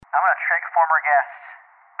I'm gonna trick former guest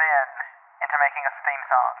Ben into making us a theme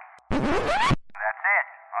song. That's it.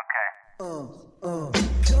 Okay.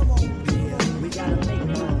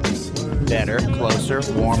 Better, closer,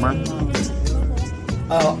 warmer.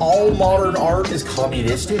 All modern art is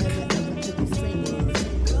communistic.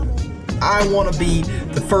 I want to be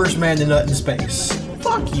the first man to nut in space.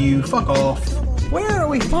 Fuck you. Fuck off. Where are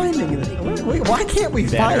we finding it? Why can't we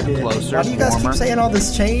find it? Closer, Why do you guys warmer. keep saying all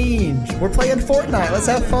this change? We're playing Fortnite. Let's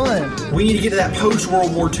have fun. We need to get to that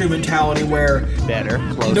post-World War II mentality where Better,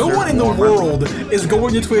 closer, no one in the warmer. world is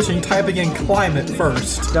going to Twitch and typing in climate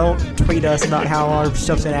first. Don't tweet us about how our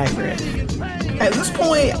stuff's inaccurate. At this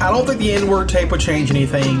point, I don't think the N-word tape would change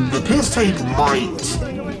anything. The piss tape might.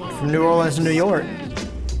 From New Orleans to New York.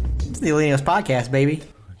 It's the Linus Podcast, baby.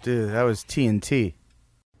 Dude, that was TNT.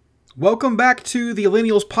 Welcome back to the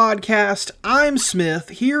Millennials Podcast. I'm Smith,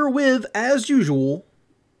 here with, as usual,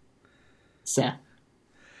 Seth.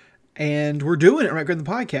 and we're doing it right here in the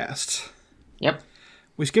podcast. Yep.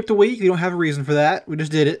 We skipped a week. We don't have a reason for that. We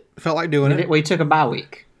just did it. Felt like doing it. We took a bye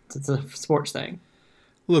week. It's a sports thing.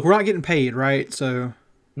 Look, we're not getting paid, right? So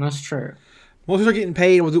That's true. once we start getting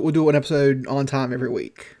paid, we'll do an episode on time every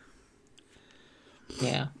week.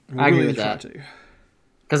 Yeah. We I agree really with try that. to.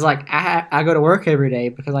 Because, I go to work every day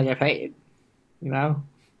because I get paid. You know?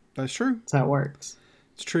 That's true. That's how it works.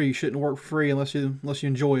 It's true. You shouldn't work for free unless you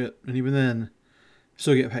enjoy it, and even then,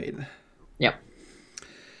 still get paid. Yep.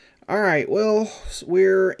 All right. Well,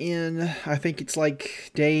 we're in. I think it's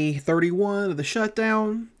like day 31 of the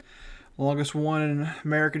shutdown, longest one in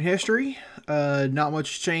American history. Not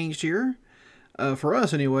much changed here, for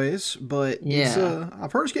us, anyways. But it's, Yeah.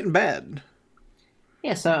 I've heard it's getting bad.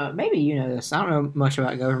 Yeah, so maybe you know this. I don't know much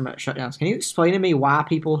about government shutdowns. Can you explain to me why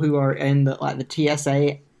people who are in the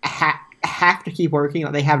TSA have to keep working?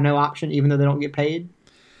 Like they have no option, even though they don't get paid.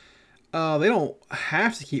 They don't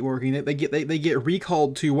have to keep working. They get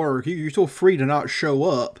recalled to work. You're still free to not show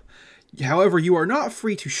up. However, you are not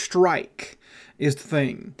free to strike, is the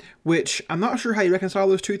thing. Which I'm not sure how you reconcile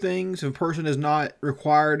those two things. If a person is not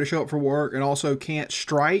required to show up for work and also can't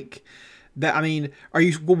strike, that I mean,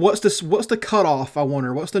 what's the cutoff? I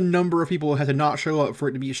wonder. What's the number of people who have to not show up for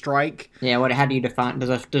it to be a strike? Yeah, how do you define?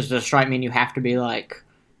 Does the strike mean you have to be like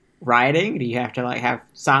rioting? Do you have to like have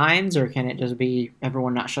signs, or can it just be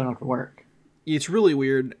everyone not showing up for work? It's really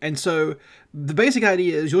weird. And so the basic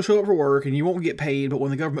idea is you'll show up for work and you won't get paid, but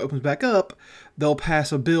when the government opens back up, they'll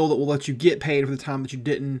pass a bill that will let you get paid for the time that you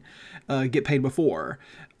didn't get paid before.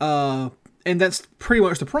 And that's pretty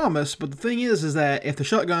much the promise. But the thing is that if the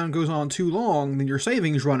shutdown goes on too long, then your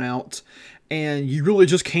savings run out and you really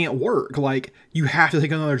just can't work. Like, you have to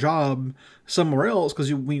take another job somewhere else because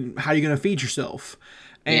how are you going to feed yourself?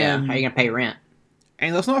 And How are you gonna pay rent?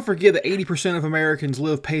 And let's not forget that 80% of Americans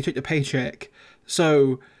live paycheck to paycheck.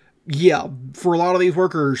 So, yeah, for a lot of these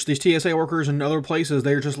workers, these TSA workers and other places,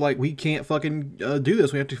 they're just like, we can't fucking do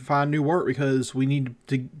this. We have to find new work because we need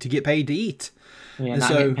to get paid to eat. Yeah, And not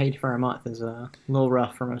so- getting paid for a month is a little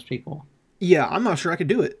rough for most people. Yeah, I'm not sure I could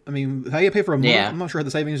do it. I mean, if I get paid for a month, Yeah. I'm not sure I have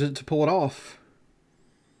the savings to pull it off.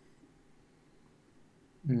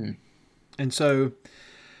 And so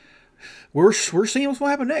we're seeing what's going to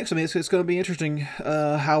happen next. I mean, it's going to be interesting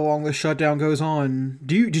how long this shutdown goes on.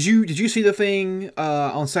 Did you see the thing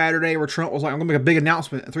on Saturday where Trump was like, I'm going to make a big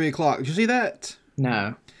announcement at 3:00? Did you see that?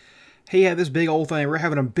 No. He had this big old thing. We're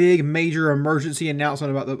having a big major emergency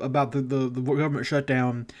announcement about the government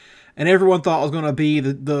shutdown, and everyone thought it was going to be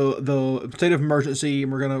the state of emergency,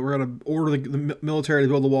 and we're gonna order the military to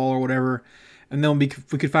build the wall or whatever, and then we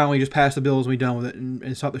could finally just pass the bills and be done with it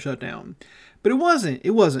and stop the shutdown. But it wasn't.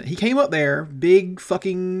 It wasn't. He came up there, big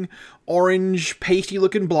fucking orange pasty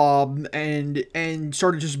looking blob, and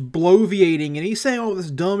started just bloviating, and he's saying all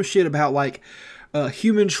this dumb shit about like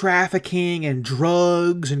human trafficking and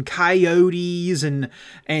drugs and coyotes and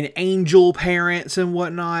angel parents and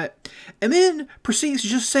whatnot, and then proceeds to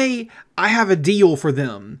just say, I have a deal for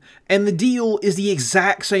them. And the deal is the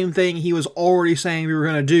exact same thing he was already saying we were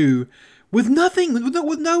going to do, with nothing,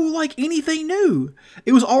 with no like anything new.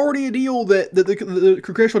 It was already a deal that the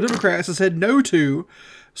Congressional Democrats had said no to,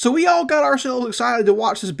 so we all got ourselves excited to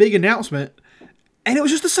watch this big announcement, and it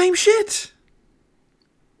was just the same shit.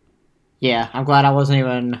 Yeah, I'm glad I wasn't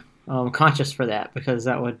even conscious for that, because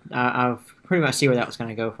that would I pretty much see where that was going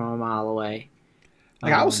to go from a mile away.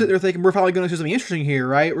 Like, I was sitting there thinking, we're finally going to do something interesting here,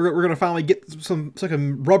 right? We're going to finally get some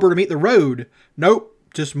rubber to meet the road. Nope,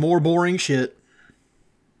 just more boring shit.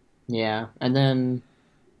 Yeah, and then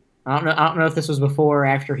I don't know if this was before or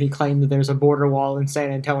after he claimed that there's a border wall in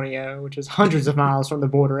San Antonio, which is hundreds of miles from the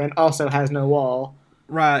border and also has no wall.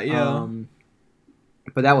 Right, yeah.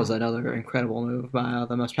 But that was another incredible move by one of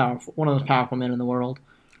the most powerful men in the world.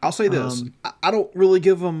 I'll say this: I don't really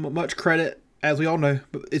give them much credit, as we all know,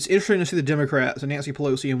 but it's interesting to see the Democrats and Nancy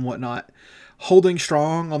Pelosi and whatnot holding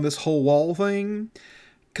strong on this whole wall thing.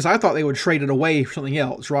 Because I thought they would trade it away for something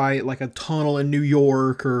else, right? Like a tunnel in New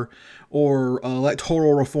York or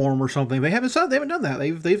electoral reform or something. They haven't done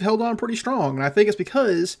that. They've held on pretty strong, and I think it's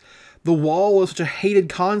because the wall is such a hated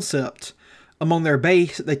concept among their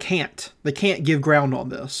base that they can't give ground on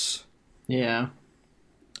this. Yeah.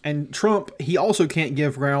 And Trump, he also can't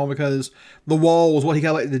give ground because the wall was what he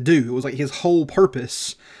got elected to do. It was like his whole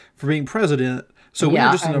purpose for being president. So we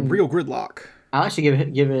were just in a real gridlock. I'll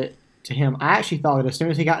actually give it to him. I actually thought that as soon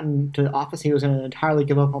as he got into office, he was going to entirely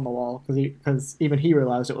give up on the wall because even he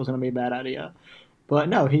realized it was going to be a bad idea. But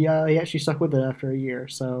no, he actually stuck with it after a year.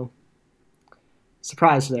 So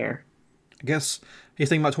surprise there. I guess he's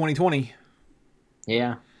thinking about 2020.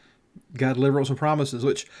 Yeah. Got to deliver on some promises,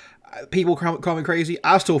 which people call me crazy.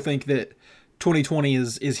 I still think that 2020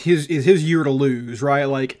 is his year to lose, right?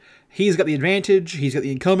 Like, he's got the advantage. He's got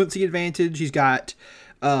the incumbency advantage. He's got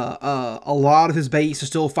a lot of his base is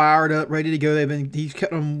still fired up, ready to go. He's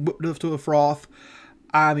kept them whipped up to a froth.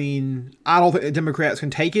 I mean, I don't think the Democrats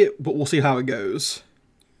can take it, but we'll see how it goes.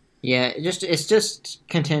 Yeah, it's just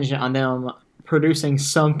contingent on them producing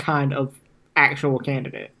some kind of actual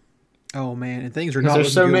candidate. Oh man, and things are not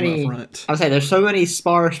there's so good many. up front. I would say there's so many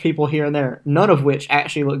sparse people here and there, none of which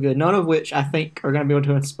actually look good. None of which I think are going to be able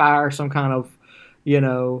to inspire some kind of,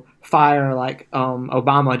 fire like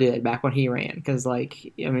Obama did back when he ran. Because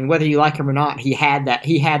whether you like him or not, he had that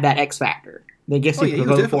X factor. They guess he was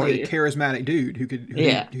vote for definitely you. a charismatic dude who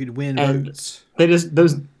could win And votes. They just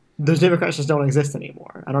those Democrats just don't exist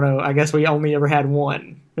anymore. I don't know. I guess we only ever had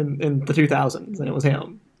one in the 2000s, and it was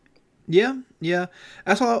him. Yeah.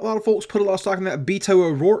 That's why a lot of folks put a lot of stock in that Beto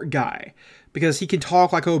O'Rourke guy, because he can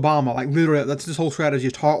talk like Obama. Like, literally, that's his whole strategy,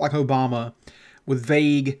 is talk like Obama with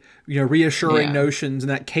vague, reassuring notions and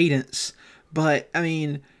that cadence. But, I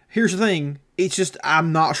mean, here's the thing. It's just,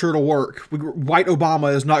 I'm not sure it'll work. White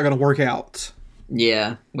Obama is not going to work out.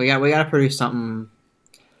 Yeah. We got to produce something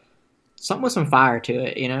with some fire to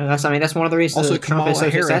it, That's one of the reasons Also, that Trump is so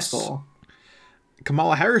Kamala Harris. successful.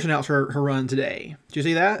 Kamala Harris announced her run today. Did you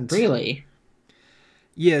see that? Really?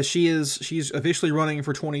 Yeah, she's officially running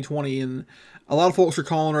for 2020, and a lot of folks are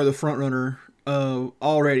calling her the front runner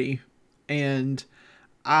already. And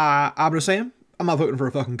I'm just saying, I'm not voting for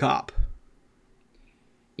a fucking cop.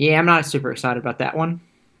 Yeah, I'm not super excited about that one.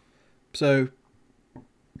 So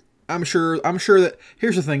I'm sure that,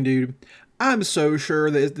 here's the thing, dude. I'm so sure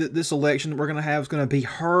that this election that we're going to have is going to be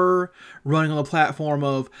her running on the platform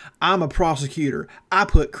of, I'm a prosecutor. I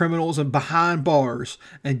put criminals in behind bars,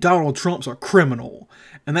 and Donald Trump's a criminal.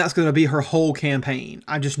 And that's going to be her whole campaign.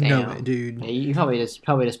 I just know it, dude. Yeah, you probably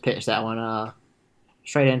just pitched that one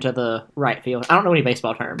straight into the right field. I don't know any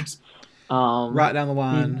baseball terms. Right down the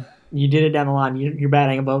line. You did it down the line. You're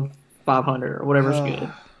batting above 500 or whatever's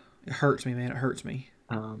good. It hurts me, man. It hurts me.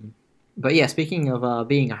 But yeah, speaking of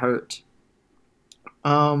being hurt,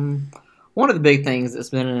 one of the big things that's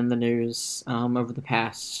been in the news over the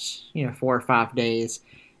past 4 or 5 days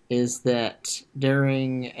is that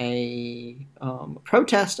during a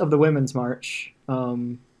protest of the Women's March,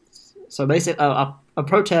 so basically a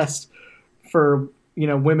protest for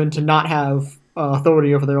women to not have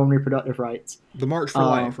authority over their own reproductive rights. The March for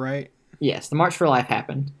Life, right? Yes, the March for Life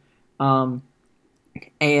happened. And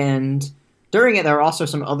during it, there were also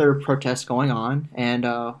some other protests going on. And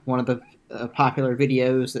one of the popular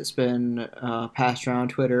videos that's been passed around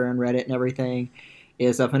Twitter and Reddit and everything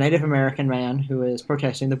is of a Native American man who is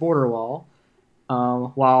protesting the border wall,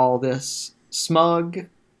 while this smug,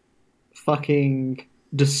 fucking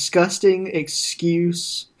disgusting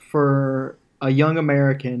excuse for a young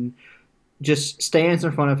American just stands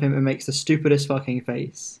in front of him and makes the stupidest fucking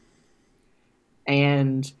face.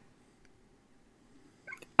 And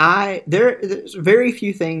there's very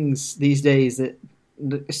few things these days that,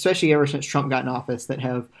 especially ever since Trump got in office, that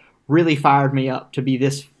have really fired me up to be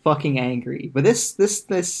this fucking angry. But this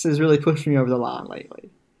has really pushed me over the line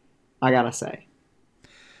lately, I gotta say.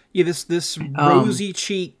 Yeah, this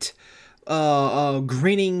rosy-cheeked,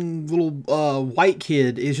 grinning little white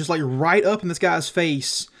kid is just like right up in this guy's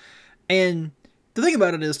face. And the thing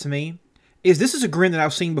about it is, to me, is this is a grin that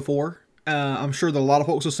I've seen before. I'm sure that a lot of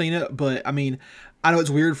folks have seen it, but I mean, I know it's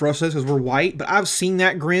weird for us because we're white, but I've seen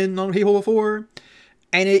that grin on people before.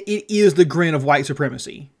 And it is the grin of white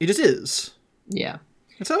supremacy. It just is. Yeah.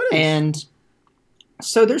 That's how it is. And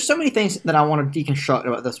so there's so many things that I want to deconstruct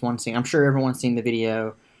about this one scene. I'm sure everyone's seen the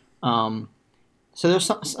video. So there's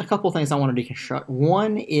a couple of things I want to deconstruct.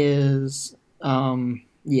 One is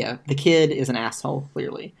yeah, the kid is an asshole,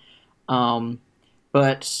 clearly.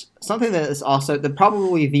 But something that is also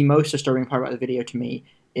probably the most disturbing part about the video to me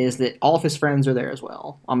is that all of his friends are there as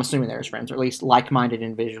well. I'm assuming they're his friends, or at least like-minded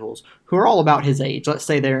individuals who are all about his age. Let's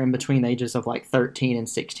say they're in between the ages of like 13 and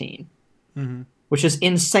 16, which is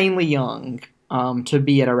insanely young to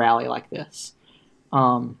be at a rally like this.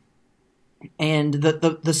 And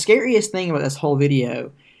the scariest thing about this whole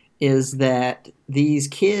video is that these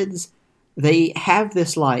kids, they have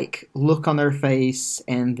this like look on their face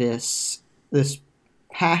and this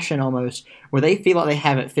passion almost where they feel like they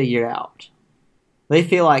have it figured out. They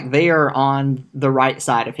feel like they are on the right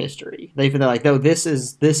side of history. They feel like, no, this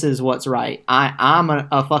is what's right. I'm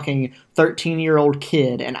a fucking 13-year-old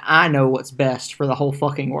kid, and I know what's best for the whole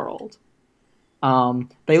fucking world.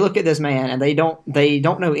 They look at this man, and they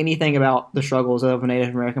don't know anything about the struggles of a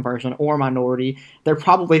Native American person or minority. They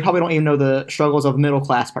probably don't even know the struggles of a middle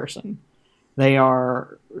class person. They're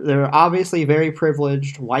obviously very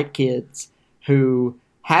privileged white kids who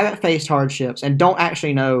haven't faced hardships and don't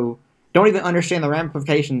even understand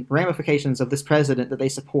the ramifications of this president that they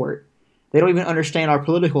support. They don't even understand our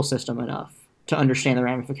political system enough to understand the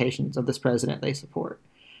ramifications of this president they support.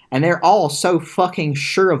 And they're all so fucking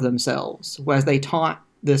sure of themselves as they taunt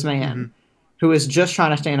this man who is just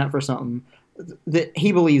trying to stand up for something that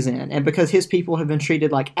he believes in. And because his people have been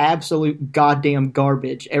treated like absolute goddamn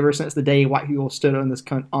garbage ever since the day white people stood on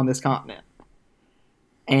this continent.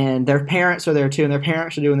 And their parents are there too, and their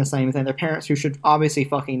parents are doing the same thing. Their parents who should obviously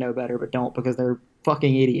fucking know better, but don't because they're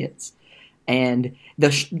fucking idiots. And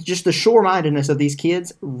just the shore-mindedness of these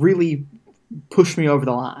kids really pushed me over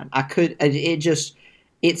the line.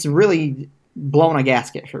 It's really blown a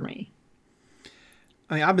gasket for me.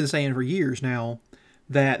 I mean, I've been saying for years now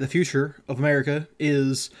that the future of America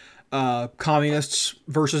is communists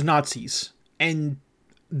versus Nazis, and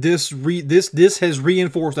this has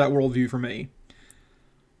reinforced that worldview for me.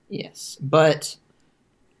 Yes, but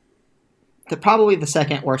probably the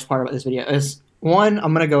second worst part about this video is, one,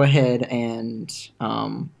 I'm going to go ahead and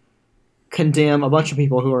condemn a bunch of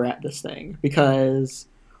people who are at this thing, because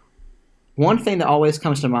one thing that always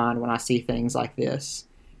comes to mind when I see things like this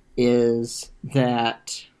is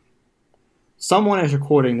that someone is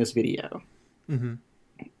recording this video.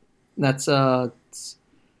 That's it's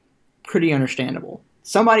pretty understandable.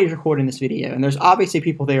 Somebody's recording this video, and there's obviously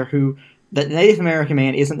people there who... The Native American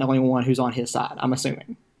man isn't the only one who's on his side, I'm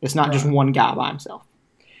assuming. It's not just one guy by himself.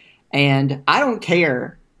 And I don't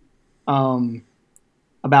care about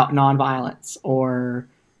nonviolence or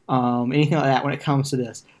anything like that when it comes to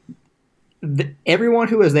this. Everyone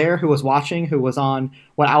who was there, who was watching, who was on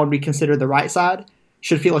what I would be considered the right side,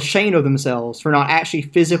 should feel ashamed of themselves for not actually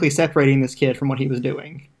physically separating this kid from what he was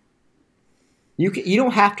doing. You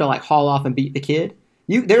don't have to like haul off and beat the kid.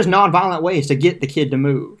 There's nonviolent ways to get the kid to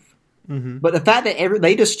move. But the fact that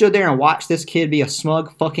they just stood there and watched this kid be a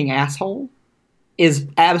smug fucking asshole is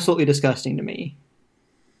absolutely disgusting to me.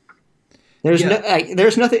 There's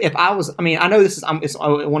nothing. If I was, I mean, I know this is it's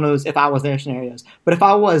one of those if I was there scenarios. But if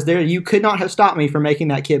I was there, you could not have stopped me from making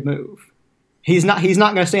that kid move. He's not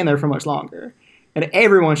going to stand there for much longer, and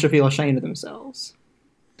everyone should feel ashamed of themselves.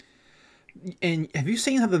 And have you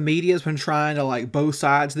seen how the media's been trying to like both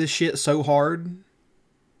sides of this shit so hard?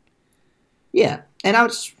 Yeah, and I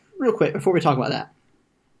was. Real quick, before we talk about that,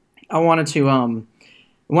 I wanted to,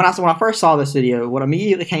 when I first saw this video, what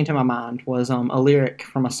immediately came to my mind was a lyric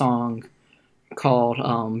from a song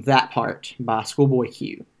called That Part by Schoolboy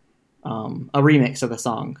Q, a remix of the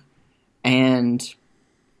song. And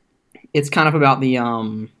it's kind of about the,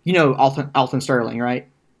 Alton Sterling, right?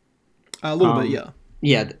 A little bit, yeah.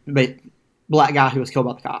 Yeah, but black guy who was killed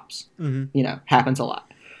by the cops. Happens a lot.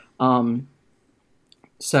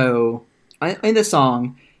 So, in this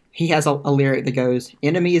song... He has a lyric that goes,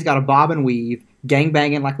 "Enemies got a bob and weave, gang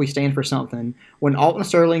banging like we stand for something. When Alton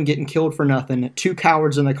Sterling getting killed for nothing, two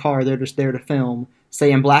cowards in the car, they're just there to film,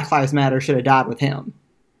 saying Black Lives Matter should have died with him."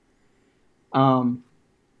 And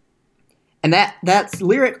that's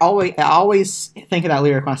lyric. I always think of that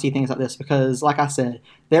lyric when I see things like this because, like I said,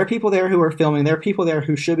 there are people there who are filming. There are people there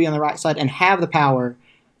who should be on the right side and have the power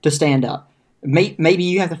to stand up. Maybe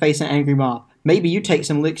you have to face an angry mob. Maybe you take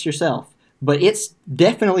some licks yourself. But it's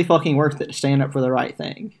definitely fucking worth it to stand up for the right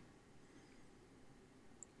thing.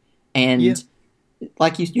 And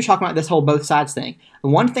like you're talking about this whole both sides thing. The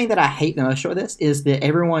one thing that I hate the most about this is that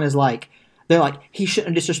everyone is like, they're like, he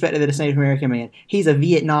shouldn't have disrespected this Native American man. He's a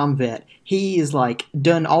Vietnam vet. He's like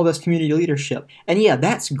done all this community leadership. And yeah,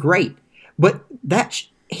 that's great. But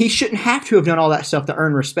he shouldn't have to have done all that stuff to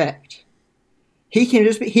earn respect. He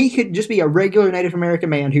could just be a regular Native American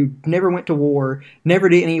man who never went to war, never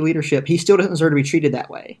did any leadership. He still doesn't deserve to be treated that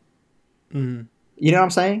way. Mm. You know what I'm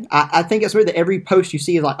saying? I think it's weird that every post you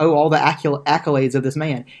see is like, oh, all the accolades of this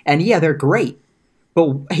man. And yeah, they're great.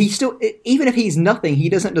 But he still, even if he's nothing, he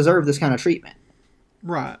doesn't deserve this kind of treatment.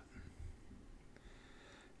 Right.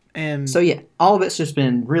 And so yeah, all of it's just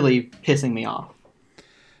been really pissing me off.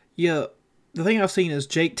 Yeah, the thing I've seen is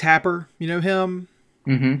Jake Tapper. You know him?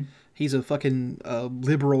 Mm-hmm. He's a fucking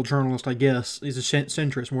liberal journalist, I guess. He's a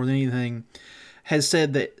centrist more than anything. Has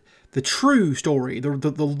said that the true story, the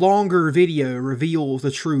longer video reveals the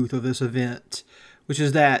truth of this event, which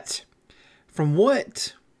is that from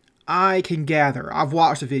what I can gather, I've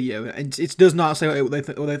watched the video, and it does not say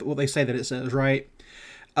what they say that it says, right?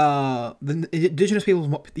 The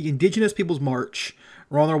Indigenous Peoples March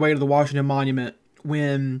were on their way to the Washington Monument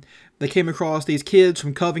when they came across these kids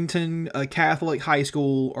from Covington Catholic high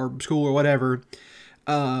school or whatever,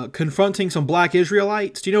 confronting some black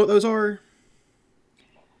Israelites. Do you know what those are?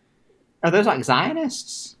 Are those like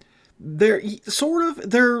Zionists? They're sort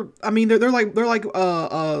of. They're kind of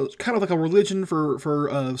like a religion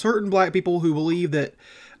for certain black people who believe that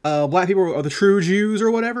black people are the true Jews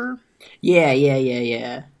or whatever.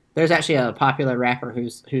 Yeah. There's actually a popular rapper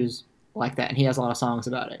who's like that, and he has a lot of songs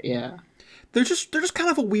about it. Yeah. They're just kind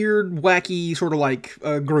of a weird, wacky sort of like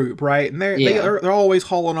group, right? And they're always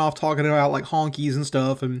hauling off talking about like honkies and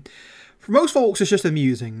stuff. And for most folks, it's just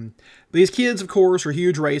amusing. These kids, of course, are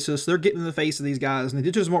huge racists. They're getting in the face of these guys, and the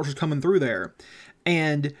Indigenous March was coming through there,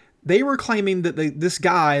 and they were claiming that this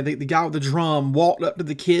guy, the guy with the drum, walked up to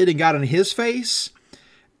the kid and got in his face.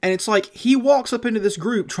 And it's like he walks up into this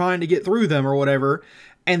group trying to get through them or whatever,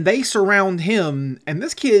 and they surround him. And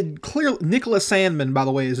this kid, clearly Nicholas Sandman, by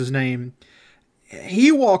the way, is his name.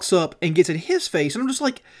 He walks up and gets in his face, and I'm just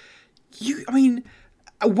like,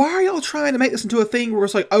 why are y'all trying to make this into a thing where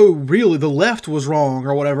it's like, oh, really, the left was wrong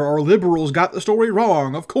or whatever, or liberals got the story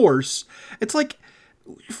wrong, of course. It's like,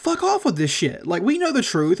 fuck off with this shit. Like, we know the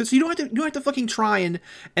truth. It's, you don't have to fucking try and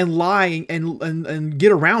lie and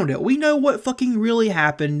get around it. We know what fucking really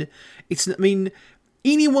happened.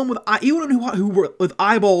 Anyone with with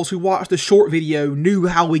eyeballs who watched the short video knew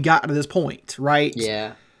how we got to this point, right?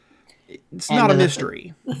 Yeah. It's not a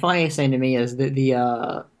mystery. The funniest thing to me is that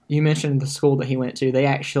you mentioned the school that he went to. They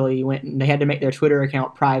actually went and they had to make their Twitter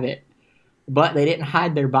account private, but they didn't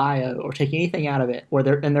hide their bio or take anything out of it.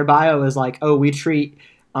 Their bio is like, oh, we treat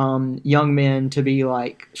young men to be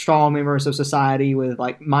like strong members of society with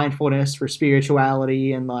like mindfulness for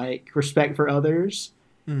spirituality and like respect for others.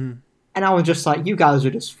 Mm-hmm. And I was just like, you guys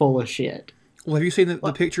are just full of shit. Well, have you seen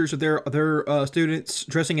the pictures of their students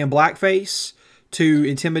dressing in blackface to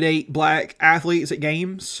intimidate black athletes at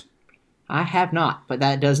games? I have not, but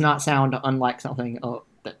that does not sound unlike something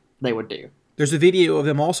that they would do. There's a video of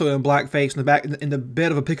them also in blackface in the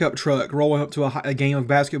bed of a pickup truck rolling up to a game of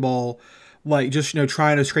basketball, like just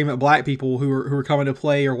trying to scream at black people who are coming to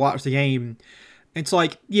play or watch the game. It's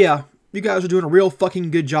like, yeah, you guys are doing a real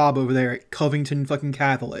fucking good job over there at Covington fucking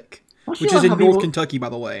Catholic, which is in North Kentucky, by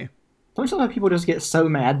the way. Don't you know how people just get so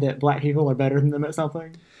mad that black people are better than them at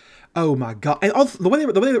something? Oh my god! And also, the way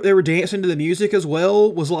they were dancing to the music as well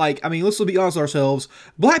was like, let's be honest with ourselves.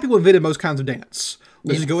 Black people invented most kinds of dance.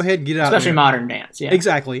 Let's just go ahead and get it out. Especially modern dance, yeah.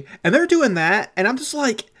 Exactly. And they're doing that, and I'm just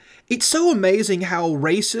like, it's so amazing how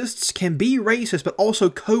racists can be racist, but also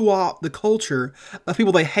co-opt the culture of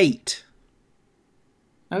people they hate.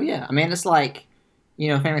 Oh yeah, it's like,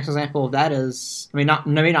 a famous example of that is, maybe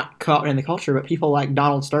not co-opting in the culture, but people like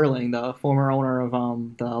Donald Sterling, the former owner of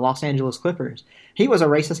the Los Angeles Clippers. He was a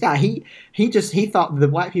racist guy. He thought the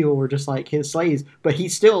black people were just like his slaves, but he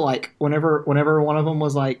still like whenever one of them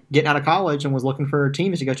was like getting out of college and was looking for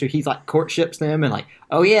teams to go to, he's like courtships them and like,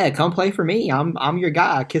 oh yeah, come play for me. I'm your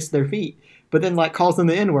guy. Kiss their feet, but then like calls them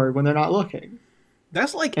the N-word when they're not looking.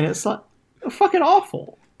 That's like, and it's like fucking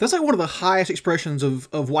awful. That's like one of the highest expressions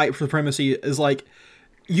of white supremacy is like,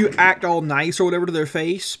 you act all nice or whatever to their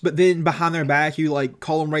face, but then behind their back you like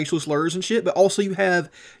call them racial slurs and shit. But also you have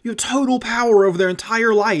total power over their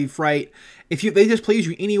entire life, right? If they displease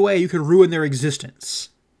you any way, you can ruin their existence.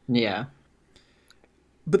 Yeah.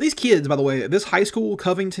 But these kids, by the way, this high school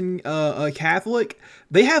Covington Catholic,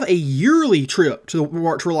 they have a yearly trip to the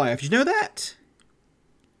March for Life. Did you know that?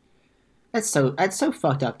 That's so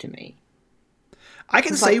fucked up to me. I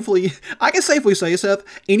can safely say, Seth,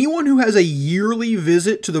 anyone who has a yearly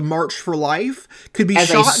visit to the March for Life could be as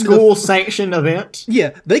shot a school-sanctioned event.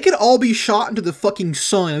 Yeah, they could all be shot into the fucking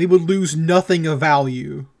sun, and they would lose nothing of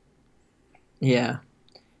value. Yeah,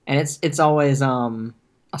 and it's always I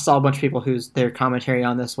saw a bunch of people their commentary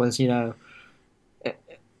on this was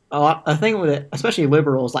a thing with it, especially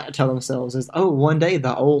liberals like to tell themselves is, oh, one day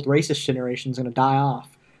the old racist generation is going to die off.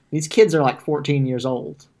 These kids are like 14 years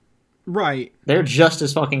old. Right. They're just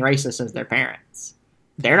as fucking racist as their parents.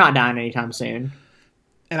 They're not dying anytime soon.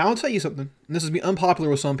 And I'll tell you something, and this is be unpopular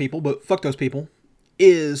with some people, but fuck those people,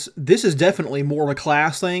 this is definitely more of a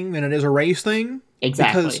class thing than it is a race thing.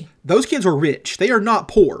 Exactly. Because those kids are rich. They are not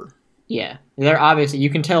poor. Yeah. They're obviously, you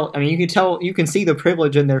can tell, you can see the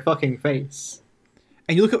privilege in their fucking face.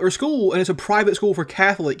 And you look at their school, and it's a private school for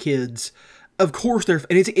Catholic kids. Of course, and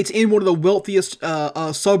it's in one of the wealthiest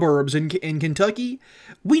suburbs in Kentucky.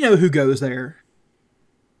 We know who goes there.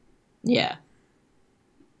 Yeah.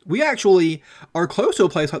 We actually are close to a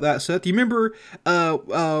place like that, Seth. Do you remember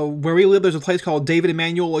where we live, there's a place called David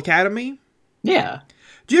Emanuel Academy? Yeah.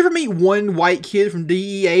 Did you ever meet one white kid from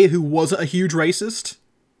DEA who wasn't a huge racist?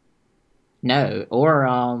 No.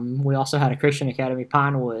 Or we also had a Christian Academy,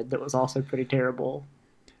 Pinewood, that was also pretty terrible.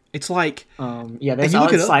 It's like... yeah, there's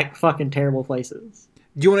always like fucking terrible places.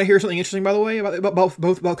 Do you want to hear something interesting, by the way, about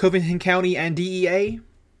both about Covington County and DEA?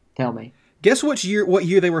 Tell me. Guess what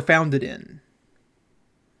year they were founded in?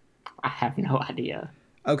 I have no idea.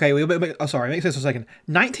 Okay, sorry, make sense for a second.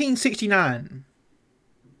 1969.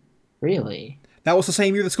 Really? That was the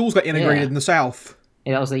same year the schools got integrated in the South.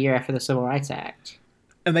 Yeah, that was the year after the Civil Rights Act.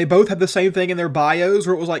 And they both had the same thing in their bios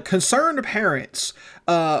where it was like, concerned parents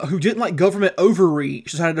who didn't like government overreach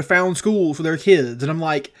decided to found schools for their kids. And I'm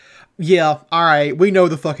like, yeah, all right, we know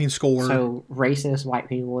the fucking score. So racist white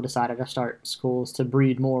people decided to start schools to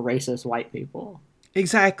breed more racist white people.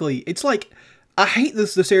 Exactly. It's like... I hate the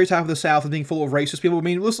stereotype of the South of being full of racist people. I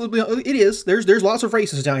mean, it is. There's lots of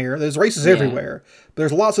racists down here. There's racists everywhere. But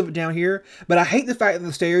there's lots of it down here. But I hate the fact that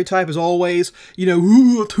the stereotype is always, a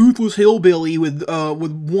toothless hillbilly with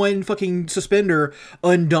one fucking suspender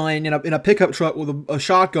undone in a pickup truck with a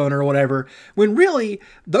shotgun or whatever. When really,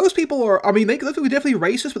 those people are, those people are definitely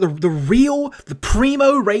racist, but the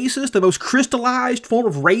primo racist, the most crystallized form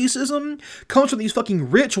of racism comes from these fucking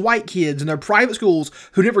rich white kids in their private schools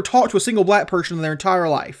who never talked to a single black person in their entire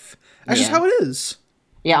life. That's just how it is.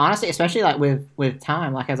 Yeah, honestly, especially like with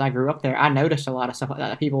time, like as I grew up there, I noticed a lot of stuff like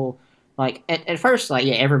that. People like at first, like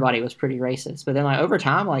everybody was pretty racist, but then like over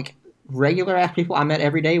time, like regular ass people I met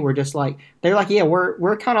every day were just like they're like, yeah,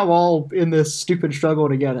 we're kind of all in this stupid struggle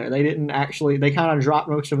together. They kind of dropped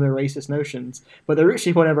most of their racist notions, but the rich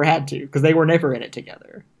people never had to because they were never in it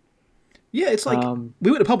together. Yeah, it's like we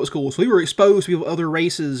went to public school, so we were exposed to people of other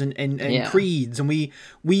races and creeds, and we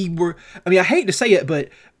were. I hate to say it, but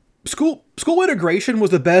school integration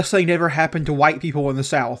was the best thing that ever happened to white people in the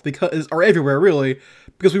South or everywhere really,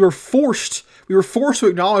 because we were forced to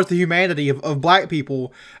acknowledge the humanity of black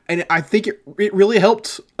people, and I think it really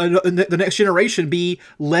helped the next generation be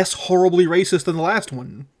less horribly racist than the last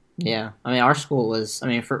one. Yeah, our school was,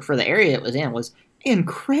 for the area it was in, was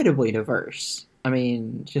incredibly diverse. I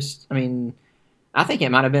think it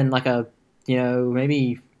might have been like a,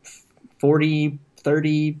 maybe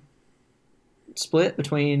 40-30 split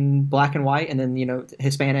between black and white, and then,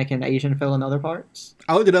 Hispanic and Asian fill in other parts.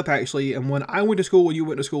 I looked it up, actually, and when I went to school, when you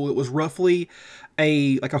went to school, it was roughly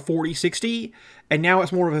a 40-60, and now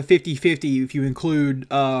it's more of a 50-50 if you include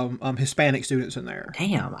Hispanic students in there.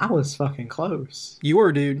 Damn, I was fucking close. You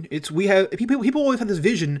were, dude. People always have this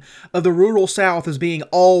vision of the rural South as being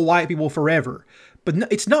all white people forever. But no,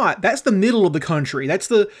 it's not. That's the middle of the country.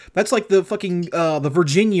 That's like the fucking the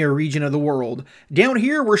Virginia region of the world. Down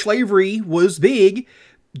here where slavery was big,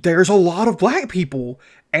 there's a lot of black people,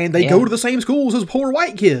 and they go to the same schools as poor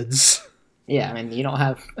white kids. Yeah,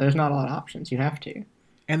 there's not a lot of options. You have to.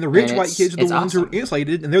 And the rich white kids are the ones who are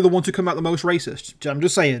insulated, and they're the ones who come out the most racist. I'm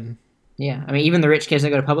just saying. Yeah, even the rich kids that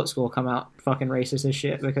go to public school come out fucking racist as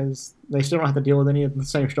shit because they still don't have to deal with any of the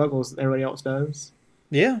same struggles that everybody else does.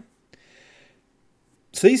 Yeah.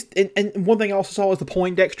 So and one thing I also saw was the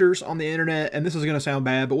Poindexters on the internet, and this is going to sound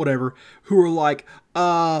bad, but whatever, who were like,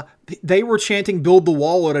 they were chanting "Build the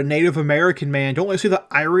Wall" at a Native American man. Don't they see the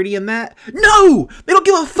irony in that? No! They don't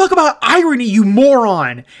give a fuck about irony, you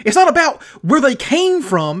moron! It's not about where they came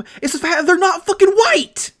from, it's the fact that they're not fucking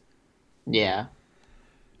white! Yeah.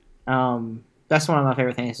 That's one of my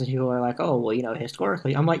favorite things, is people are like, oh, well,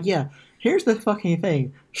 historically. I'm like, yeah, here's the fucking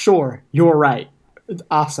thing. Sure, you're right. It's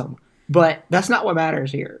awesome. But that's not what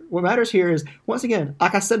matters here. What matters here is, once again,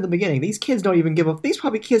 like I said in the beginning, these kids don't even give a... These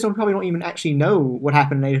kids probably don't even actually know what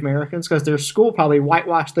happened to Native Americans because their school probably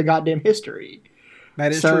whitewashed the goddamn history.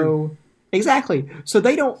 That is true. Exactly. So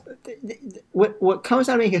they don't... What comes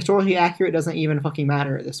out of being historically accurate doesn't even fucking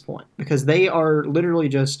matter at this point because they are literally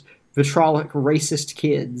just vitriolic, racist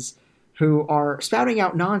kids who are spouting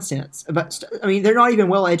out nonsense. But they're not even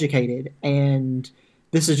well educated, and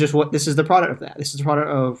this is the product of that. This is the product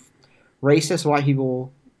of racist white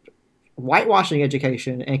people whitewashing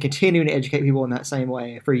education and continuing to educate people in that same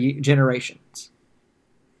way for generations.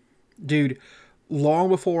 Dude, long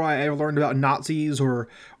before I ever learned about Nazis or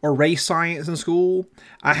race science in school,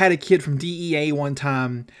 I had a kid from DEA one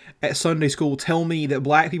time at Sunday school tell me that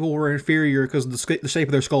black people were inferior because of the shape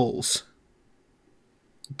of their skulls.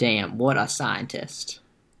 Damn, what a scientist.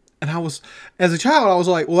 And as a child, I was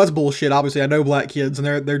like, well, that's bullshit. Obviously, I know black kids, and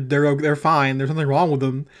they're fine. There's nothing wrong with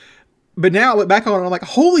them. But now I look back on it, and I'm like,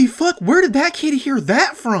 holy fuck, where did that kid hear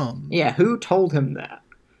that from? Yeah, who told him that?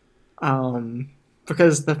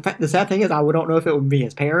 Because the sad thing is, I don't know if it would be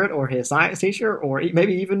his parent or his science teacher or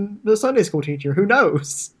maybe even the Sunday school teacher. Who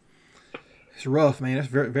knows? It's rough, man. It's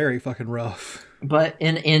very, very fucking rough. But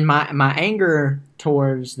in my anger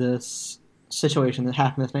towards this situation that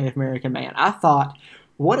happened to this Native American man, I thought,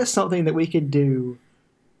 what is something that we could do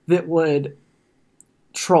that would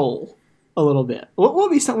troll a little bit? What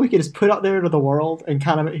would be something we could just put out there to the world and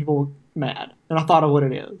kind of make people mad? And I thought of what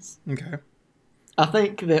it is. Okay. I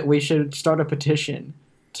think that we should start a petition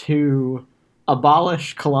to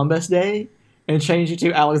abolish Columbus Day and change it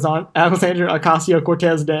to Alexander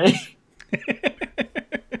Ocasio-Cortez Day.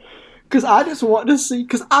 Because I just want to see,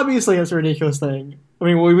 because obviously it's a ridiculous thing. I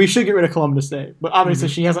mean, we should get rid of Columbus Day, but obviously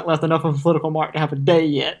she hasn't left enough of a political mark to have a day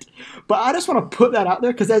yet. But I just want to put that out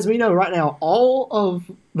there, because as we know right now, all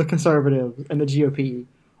of the conservatives and the GOP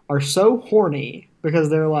are so horny because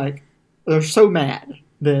they're so mad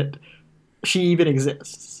that she even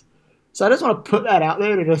exists. So I just want to put that out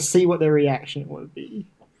there to just see what their reaction would be.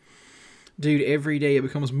 Dude, every day it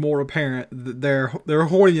becomes more apparent that their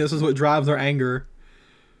horniness is what drives their anger.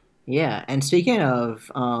 Yeah, and speaking of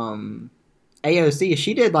AOC,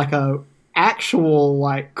 she did like a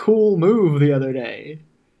actual cool move the other day.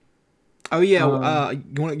 Oh yeah,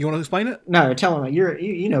 you want to explain it? No, tell him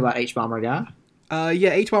you know about H Bomber Guy.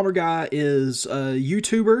 Yeah, H Bomber Guy is a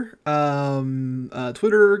YouTuber, a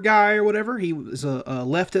Twitter guy or whatever. He was a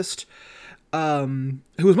leftist,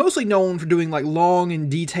 who was mostly known for doing long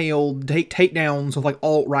and detailed takedowns of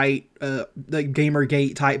alt-right,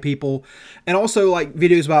 Gamergate type people, and also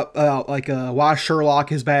videos about why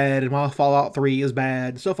Sherlock is bad and why Fallout 3 is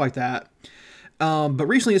bad, stuff like that. But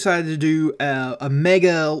recently decided to do a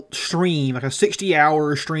mega stream, a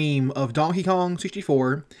 60-hour stream of Donkey Kong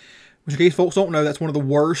 64. Which, in case folks don't know, that's one of the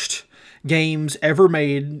worst games ever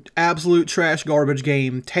made. Absolute trash garbage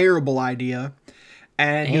game. Terrible idea.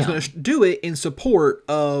 And he's going to do it in support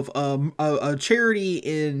of a charity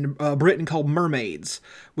in Britain called Mermaids,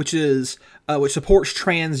 which supports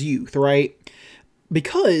trans youth, right?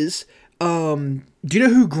 Because, do you know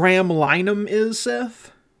who Graham Lynham is,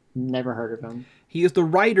 Seth? Never heard of him. He is the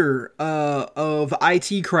writer of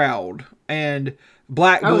IT Crowd and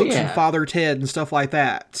Black Books and Father Ted and stuff like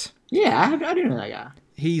that. Yeah, I do know that guy.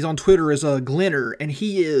 He's on Twitter as a Glenner, and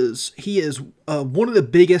he is one of the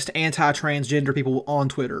biggest anti-transgender people on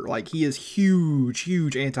Twitter. He is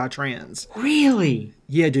huge anti-trans. Really?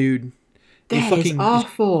 Yeah, dude. That is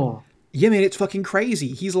awful. Yeah, man, it's fucking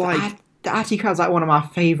crazy. He's the IT Crowd's one of my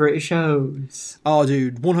favorite shows. Oh,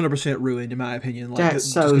 dude, 100% ruined in my opinion. That's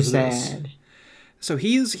so sad. So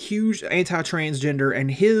he is huge anti-transgender,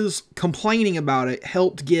 and his complaining about it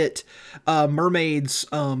helped get Mermaids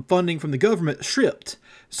funding from the government stripped.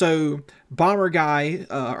 So Bomber Guy,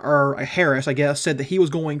 or Harris, I guess, said that he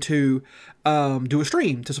was going to do a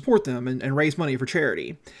stream to support them and raise money for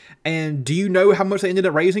charity. And do you know how much they ended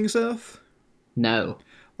up raising, Seth? No.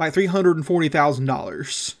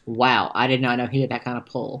 $340,000. Wow, I did not know he had that kind of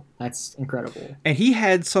pull. That's incredible. And he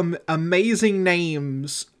had some amazing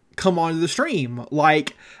names come onto the stream,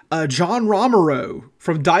 like John Romero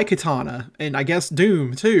from Daikatana, and I guess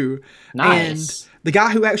Doom too. Nice. And the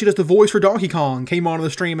guy who actually does the voice for Donkey Kong came onto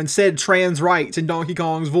the stream and said trans rights in Donkey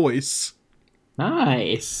Kong's voice.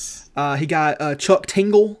 Nice. He got Chuck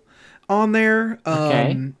Tingle on there.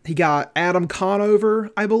 Okay. He got Adam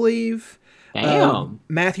Conover, I believe. Damn.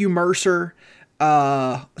 Matthew Mercer.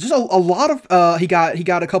 Just a lot of he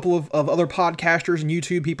got a couple of other podcasters and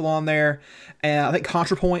YouTube people on there, and I think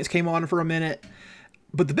ContraPoints came on for a minute,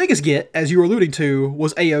 but the biggest get, as you were alluding to,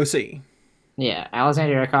 was AOC. Yeah,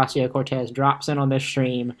 Alexander Ocasio-Cortez drops in on this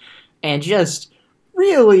stream and just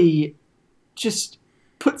really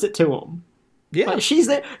puts it to him. Yeah, she's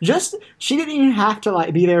there. She didn't even have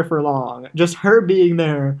to be there for long. Just her being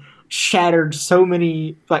there shattered so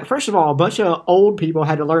many. First of all, a bunch of old people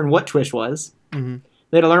had to learn what Twitch was. Mm-hmm.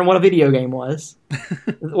 They had to learn what a video game was.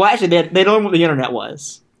 Well, actually, they learned what the internet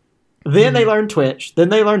was. Then they learned Twitch. Then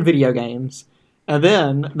they learned video games. And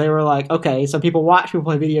then they were like, okay, so people watch people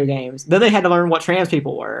play video games. Then they had to learn what trans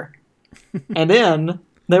people were. And then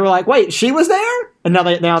they were like, wait, she was there? And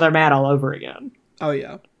now they're mad all over again. Oh,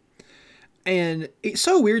 yeah. And it's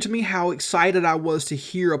so weird to me how excited I was to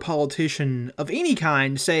hear a politician of any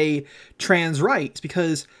kind say trans rights,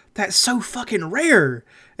 because that's so fucking rare.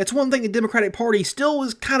 It's one thing the Democratic Party still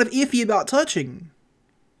is kind of iffy about touching.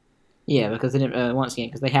 Yeah, because once again,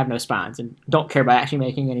 because they have no spines and don't care about actually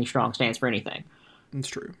making any strong stance for anything. That's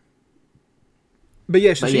true. But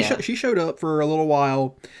yeah, she showed up for a little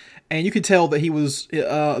while, and you could tell that he was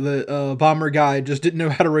the bomber guy just didn't know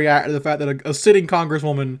how to react to the fact that a sitting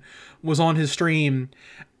congresswoman was on his stream.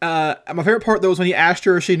 My favorite part though was when he asked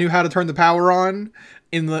her if she knew how to turn the power on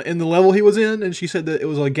in the level he was in, and she said that it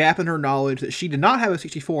was a gap in her knowledge, that she did not have a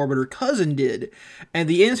 64, but her cousin did, and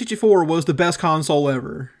the N64 was the best console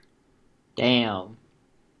ever. Damn.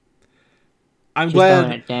 I'm She's glad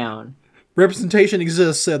throwing it down. representation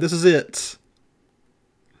exists. This is it.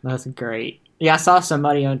 That's great. Yeah, I saw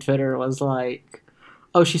somebody on Twitter was like,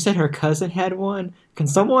 oh, she said her cousin had one. Can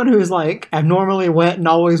someone who's like abnormally wet and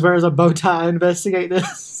always wears a bow tie investigate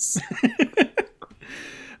this?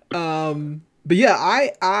 But yeah,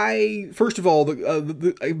 I first of all,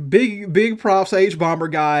 the big props to H Bomber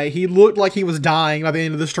guy. He looked like he was dying by the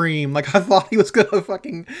end of the stream. Like, I thought he was gonna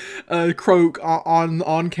fucking croak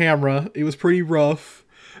on camera. It was pretty rough.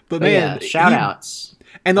 But man, yeah, shout outs.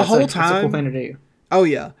 And the whole time, that's a cool thing to do. Oh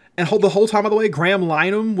yeah, and the whole time, by the way, Graham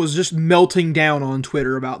Lynham was just melting down on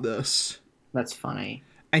Twitter about this. That's funny.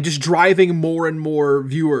 And just driving more and more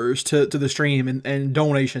viewers to the stream and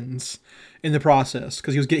donations in the process,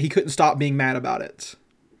 because he couldn't stop being mad about it.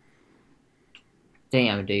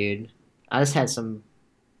 Damn, dude. I just had some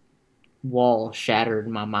wall shattered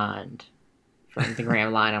in my mind from the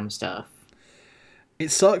Graham Lynham stuff. It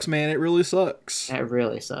sucks, man. It really sucks. That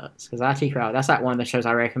really sucks. Because IT Crowd, that's like one of the shows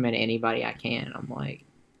I recommend to anybody I can. I'm like,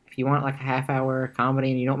 if you want like a half-hour comedy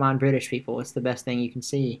and you don't mind British people, it's the best thing you can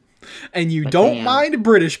see. And you don't mind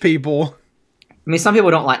British people. I mean, some people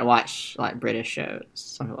don't like to watch like British shows.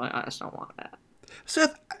 Some people I just don't want that.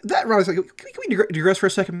 Seth, that reminds me, can we digress for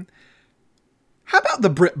a second? How about the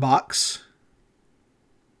BritBox?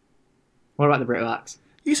 What about the BritBox?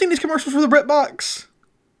 You seen these commercials for the BritBox?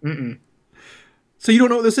 Mm-mm. So you don't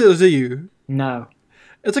know what this is, do you? No.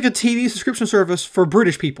 It's like a TV subscription service for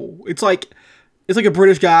British people. It's like a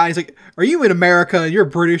British guy. He's like, "Are you in America and you're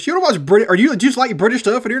British? You want to watch British? Are you just like British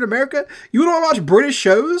stuff and you're in America? You want to watch British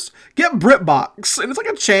shows? Get BritBox." And it's like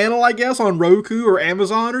a channel, I guess, on Roku or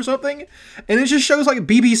Amazon or something. And it just shows like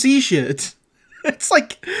BBC shit. It's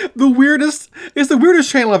like the weirdest. It's the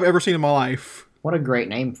weirdest channel I've ever seen in my life. What a great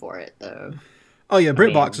name for it, though. Oh yeah,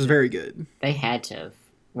 BritBox is very good. They had to have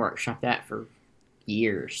workshopped that for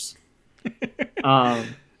years.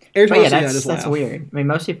 Every time I yeah, see that, I just that's laugh. weird. I mean,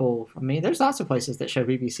 most people. I mean, there's lots of places that show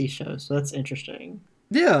BBC shows, so that's interesting.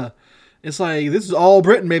 Yeah, it's like this is all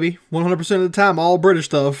Britain, baby. 100% of the time, all British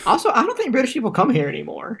stuff. Also, I don't think British people come here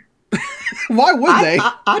anymore. Why would they?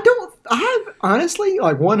 I don't. I have honestly,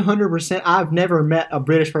 like 100%. I've never met a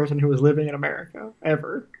British person who was living in America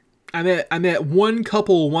ever. I met one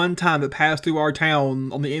couple one time that passed through our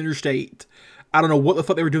town on the interstate. I don't know what the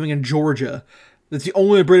fuck they were doing in Georgia. That's the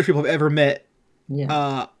only British people I've ever met.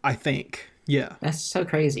 Yeah. I think. Yeah. That's so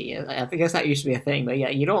crazy. I guess that used to be a thing, but yeah,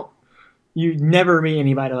 you never meet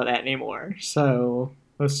anybody like that anymore. So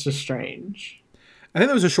that's just strange. I think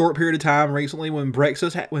there was a short period of time recently when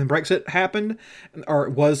Brexit happened, or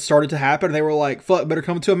was started to happen, and they were like, "Fuck, better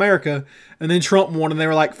come to America." And then Trump won, and they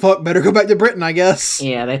were like, "Fuck, better go back to Britain, I guess."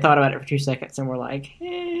 Yeah, they thought about it for 2 seconds and were like,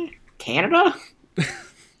 Canada?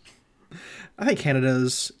 I think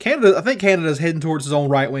Canada's heading towards its own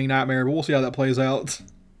right wing nightmare, but we'll see how that plays out.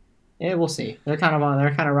 Yeah, we'll see. They're kind of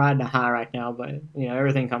riding a high right now, but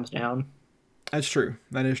everything comes down. That's true.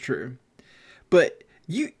 That is true. But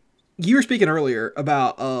you were speaking earlier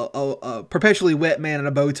about a perpetually wet man in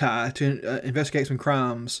a bow tie to investigate some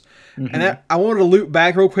crimes, and I wanted to loop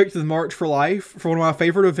back real quick to the March for Life for one of my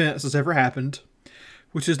favorite events that's ever happened,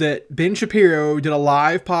 which is that Ben Shapiro did a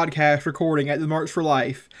live podcast recording at the March for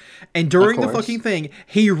Life, and during the fucking thing,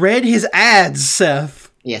 he read his ads,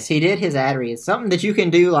 Seth. Yes, he did his ad reads. Something that you can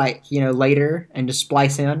do later and just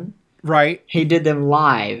splice in. Right. He did them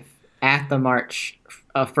live at the march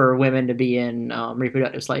for women to be in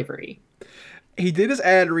reproductive slavery. He did his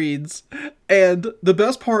ad reads, and the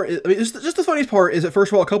best part is, just the funniest part is that,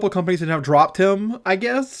 first of all, a couple of companies had now dropped him, I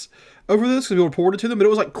guess, over this, because we reported to them, but it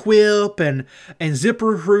was like Quip and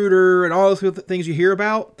ZipRecruiter and all those things you hear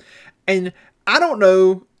about. And I don't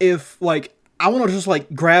know if, I want to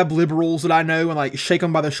just, grab liberals that I know and, shake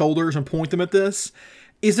them by the shoulders and point them at this.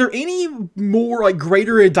 is there any more like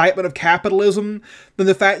greater indictment of capitalism than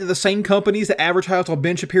the fact that the same companies that advertise on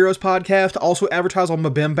Ben Shapiro's podcast also advertise on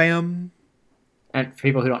Mabim Bam? And for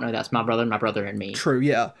people who don't know, that's my brother and me. True,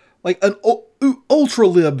 yeah. Like an ultra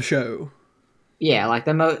lib show. Yeah, like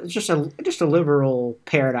just a liberal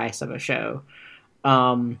paradise of a show.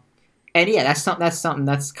 And yeah, that's something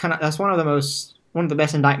that's one of the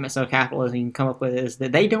best indictments of capitalism you can come up with, is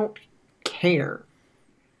that they don't care.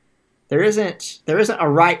 There isn't a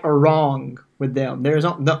right or wrong with them.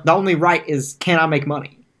 The only right is, can I make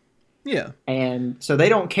money? Yeah. And so they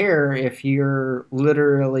don't care if you're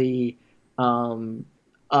literally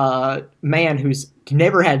a man who's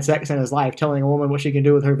never had sex in his life telling a woman what she can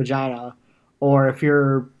do with her vagina, or if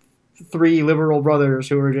you're three liberal brothers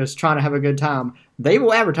who are just trying to have a good time. They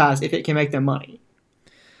will advertise if it can make them money.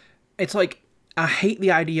 It's like, I hate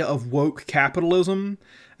the idea of woke capitalism.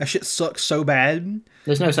 That shit sucks so bad.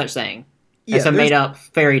 There's no such thing. Yeah, It's a made-up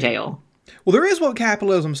fairy tale. Well, there is woke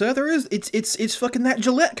capitalism, Seth. There is. It's fucking that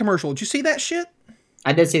Gillette commercial. Did you see that shit?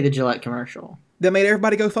 I did see the Gillette commercial. That made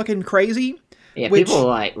everybody go fucking crazy? Yeah, people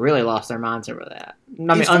like really lost their minds over that.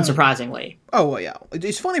 I mean, unsurprisingly. Oh well, yeah.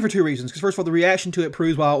 It's funny for two reasons. Because first of all, the reaction to it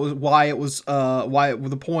proves why it was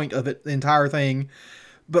the point of it, the entire thing.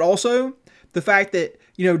 But also the fact that,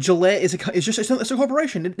 you know, Gillette it's a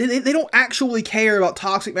corporation. They don't actually care about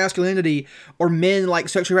toxic masculinity or men like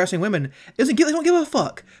sexually harassing women. They don't give a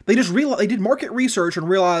fuck. They just they did market research and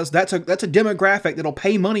realized that's a demographic that'll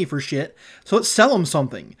pay money for shit. So let's sell them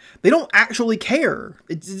something. They don't actually care.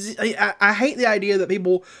 I hate the idea that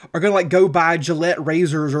people are gonna like go buy Gillette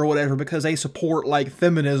razors or whatever because they support like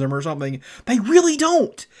feminism or something. They really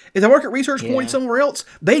don't. If the market research points somewhere else,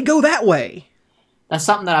 they go that way. That's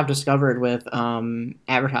something that I've discovered with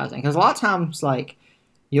advertising, because a lot of times, like,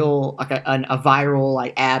 you'll like a viral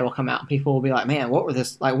like ad will come out and people will be like, man, what were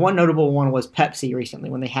this? Like, one notable one was Pepsi recently,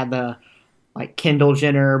 when they had the like Kendall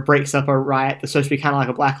Jenner breaks up a riot that's supposed to be kind of like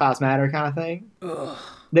a Black Lives Matter kind of thing. Ugh.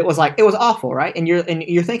 That was like, it was awful, right? And you're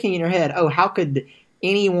thinking in your head, oh, how could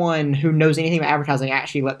anyone who knows anything about advertising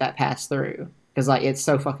actually let that pass through? Because like, it's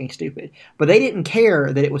so fucking stupid. But they didn't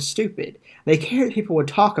care that it was stupid. They cared that people would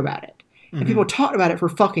talk about it. And people talked about it for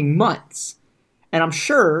fucking months. And I'm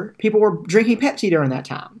sure people were drinking Pepsi during that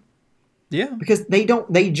time. Yeah. Because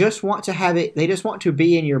they just want to have it, they just want to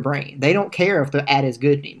be in your brain. They don't care if the ad is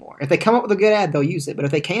good anymore. If they come up with a good ad, they'll use it. But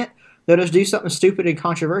if they can't, they'll just do something stupid and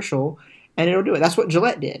controversial, and it'll do it. That's what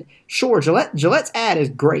Gillette did. Sure, Gillette's ad is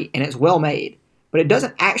great, and it's well made. But it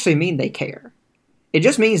doesn't actually mean they care. It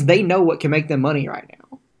just means they know what can make them money right now.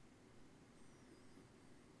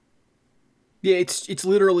 Yeah, it's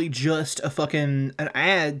literally just an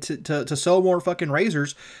ad to sell more fucking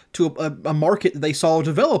razors to a market that they saw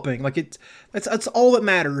developing. Like that's all that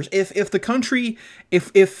matters. If the country,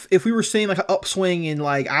 if we were seeing like an upswing in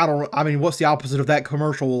like, what's the opposite of that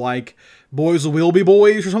commercial? Like, boys will be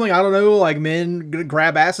boys or something. I don't know. Like, men gonna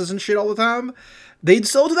grab asses and shit all the time. They'd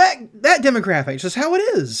sell to that demographic. It's just how it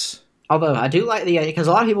is. Although I do like the idea, because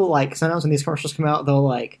a lot of people, like, sometimes when these commercials come out, they'll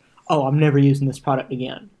like, oh, I'm never using this product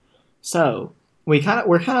again. So we're kind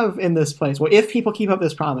of in this place where if people keep up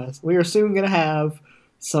this promise, we are soon going to have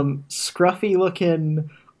some scruffy looking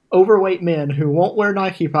overweight men who won't wear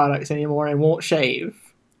Nike products anymore and won't shave.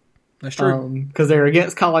 That's true. Because they're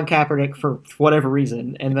against Colin Kaepernick for whatever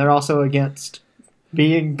reason, and they're also against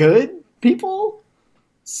being good people.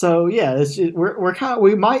 So yeah, it's just,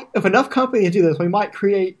 we might, if enough companies do this, we might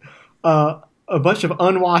create a bunch of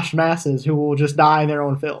unwashed masses who will just die in their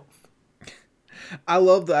own filth. I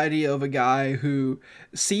love the idea of a guy who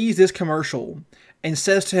sees this commercial and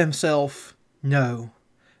says to himself, no,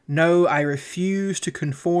 I refuse to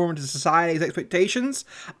conform to society's expectations.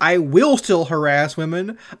 I will still harass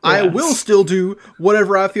women. Yes. I will still do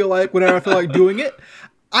whatever I feel like whenever I feel like doing it.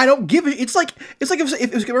 I don't give it. It's like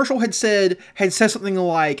if this commercial had said something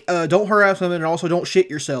like, don't harass women and also don't shit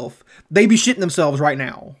yourself. They'd be shitting themselves right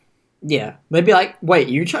now. Yeah. They'd be like, wait,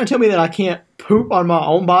 you trying to tell me that I can't poop on my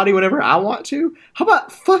own body whenever I want to? How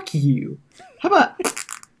about fuck you? How about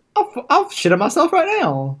I'll shit on myself right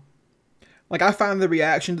now? Like, I find the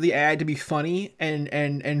reaction to the ad to be funny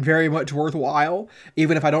and very much worthwhile,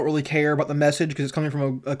 even if I don't really care about the message because it's coming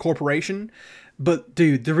from a corporation. But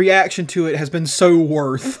dude, the reaction to it has been so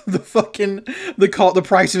worth the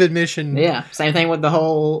price of admission. Yeah, same thing with the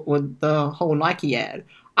whole Nike ad.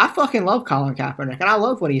 I fucking love Colin Kaepernick, and I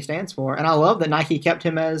love what he stands for, and I love that Nike kept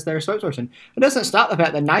him as their spokesperson. It doesn't stop the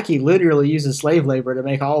fact that Nike literally uses slave labor to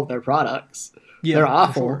make all of their products. Yeah, they're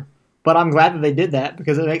awful, sure. But I'm glad that they did that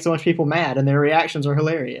because it makes so much people mad, and their reactions are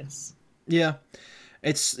hilarious. Yeah,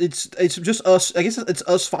 It's just us. I guess it's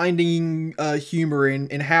us finding humor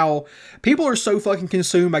in how people are so fucking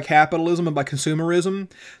consumed by capitalism and by consumerism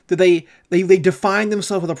that they define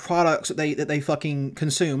themselves with the products that they fucking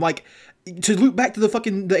consume. Like, to loop back to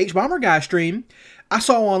the H Bomber guy stream, I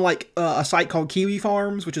saw on like a site called Kiwi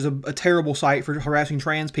Farms, which is a terrible site for harassing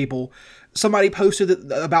trans people. Somebody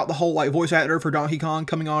posted about the whole like voice actor for Donkey Kong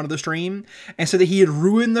coming onto the stream and said that he had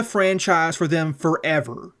ruined the franchise for them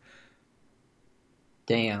forever.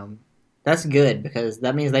 Damn. That's good, because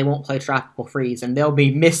that means they won't play Tropical Freeze and they'll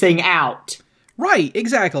be missing out. Right,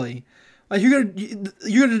 exactly. Like, you're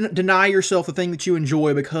gonna deny yourself the thing that you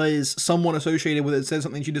enjoy because someone associated with it says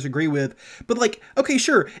something that you disagree with. But like, okay,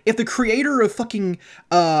 sure, if the creator of fucking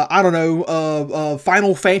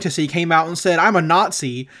Final Fantasy came out and said I'm a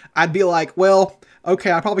Nazi, I'd be like, well,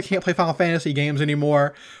 okay, I probably can't play Final Fantasy games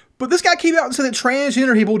anymore. But this guy came out and said that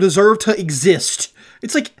transgender people deserve to exist.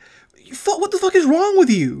 It's like, what the fuck is wrong with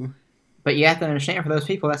you? But you have to understand, for those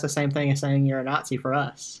people, that's the same thing as saying you're a Nazi for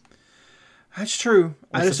us. That's true. It's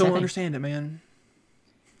I just the don't same. understand it, man.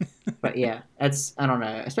 But yeah, I don't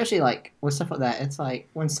know. Especially like with stuff like that, it's like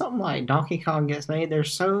when something like Donkey Kong gets made,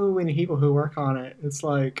 there's so many people who work on it. It's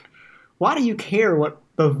like, why do you care what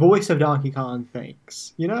the voice of Donkey Kong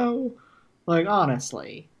thinks? You know? Like,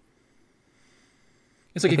 honestly.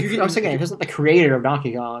 It's like, I'm saying, if it's not the creator of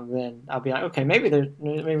Donkey Kong, then I'll be like, okay, maybe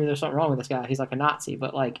there's something wrong with this guy. He's like a Nazi,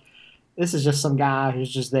 but like, this is just some guy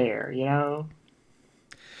who's just there, you know?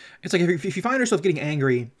 It's like, if you find yourself getting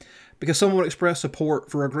angry because someone would express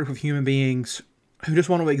support for a group of human beings who just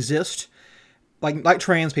want to exist, like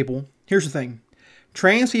trans people. Here's the thing.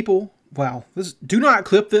 Trans people, wow, do not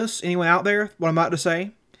clip this, anyone out there, what I'm about to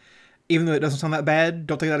say. Even though it doesn't sound that bad,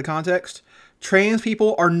 don't take that out of context. Trans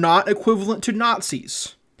people are not equivalent to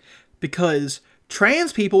Nazis. Because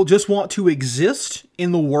trans people just want to exist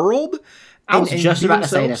in the world. I was just about to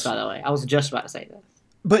say themselves. this, by the way. I was just about to say this.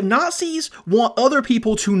 But Nazis want other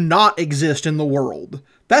people to not exist in the world.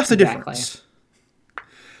 That's the Exactly. difference.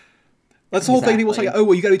 That's the whole thing. People say, Exactly. "Oh,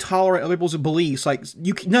 well, you got to tolerate other people's beliefs." Like,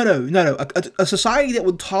 no. A society that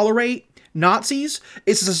would tolerate Nazis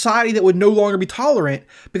is a society that would no longer be tolerant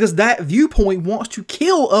because that viewpoint wants to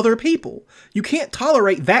kill other people. You can't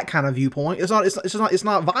tolerate that kind of viewpoint. It's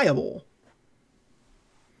not viable.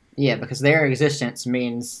 Yeah, because their existence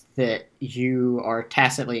means that you are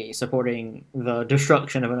tacitly supporting the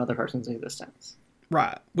destruction of another person's existence.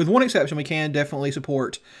 Right. With one exception, we can definitely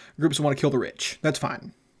support groups that want to kill the rich. That's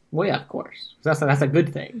fine. Well, yeah, of course. That's a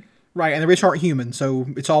good thing. Right, and the rich aren't human, so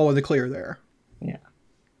it's all in the clear there. Yeah.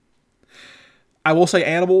 I will say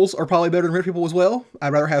animals are probably better than rich people as well.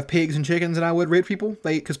 I'd rather have pigs and chickens than I would rich people.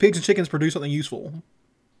 Because pigs and chickens produce something useful.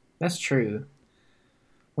 That's true.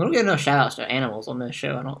 We don't get enough shout-outs to animals on this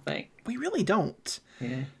show, I don't think. We really don't.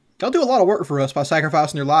 Yeah. Y'all do a lot of work for us by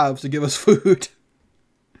sacrificing your lives to give us food.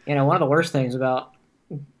 You know, one of the worst things about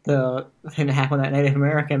the thing that happened with that Native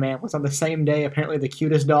American man was on the same day, apparently the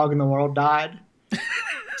cutest dog in the world died.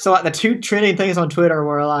 So, like, the two trending things on Twitter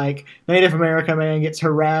were, like, Native American man gets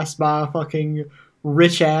harassed by a fucking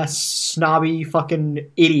rich-ass, snobby fucking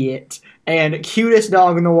idiot, and cutest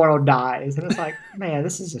dog in the world dies. And it's like, man,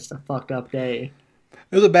 this is just a fucked up day.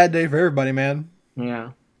 It was a bad day for everybody, man.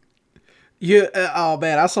 Yeah. Yeah. Oh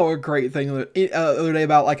man, I saw a great thing the other day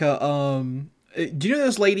about like do you know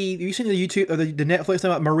this lady? Have you seen the YouTube or the Netflix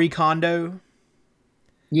thing about Marie Kondo?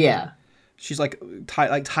 Yeah. She's like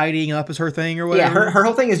tidying up is her thing or Yeah, whatever. her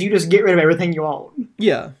whole thing is you just get rid of everything you own.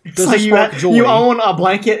 Yeah. So you own a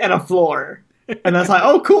blanket and a floor. And that's like,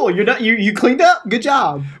 oh, cool, you're done. You cleaned up. Good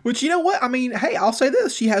job. Which, you know what? I mean, hey, I'll say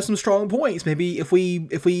this. She has some strong points. Maybe if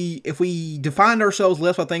we defined ourselves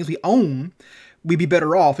less by things we own, we'd be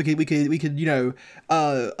better off. We could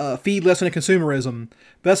feed less into consumerism.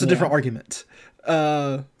 But that's a different argument.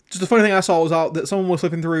 Just the funny thing I saw was that someone was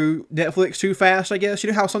flipping through Netflix too fast, I guess.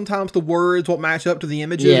 You know how sometimes the words won't match up to the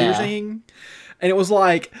images you're seeing? And it was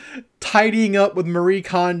like tidying up with Marie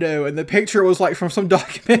Kondo, and the picture was like from some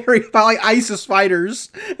documentary about like ISIS fighters.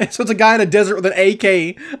 And so it's a guy in a desert with an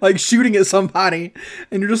AK, like shooting at somebody.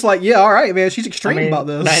 And you're just like, yeah, all right, man, she's extreme about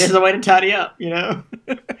this. That is the way to tidy up, you know?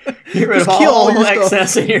 Get rid Just of kill all all your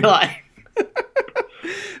excess in your life.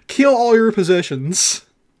 Kill all your possessions.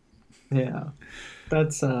 Yeah.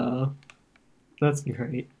 That's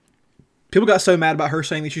great. People got so mad about her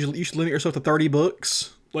saying that you should limit yourself to 30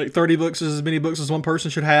 books. Like 30 books is as many books as one person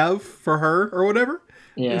should have for her or whatever.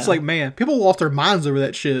 Yeah. It's like, man, people lost their minds over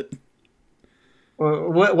that shit.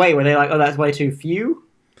 Wait, were they like, oh, that's way too few?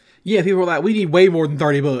 Yeah, people were like, we need way more than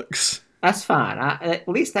 30 books. That's fine. At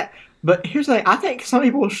least that. But here's the thing. I think some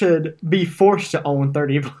people should be forced to own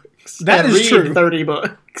 30 books. That and is read true. 30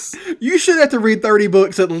 books. You should have to read 30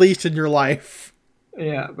 books at least in your life.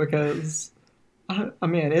 Yeah, because I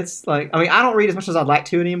mean, it's like I don't read as much as I'd like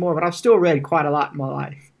to anymore, but I've still read quite a lot in my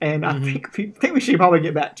life, and I think we should probably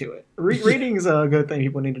get back to it. Reading's a good thing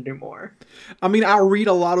people need to do more. I mean, I read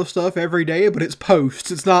a lot of stuff every day, but it's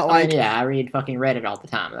posts. It's not like yeah, I read fucking Reddit all the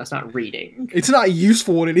time. That's not reading. it's not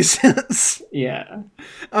useful in any sense. Yeah,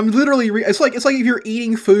 I'm literally it's like if you're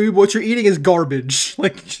eating food, what you're eating is garbage.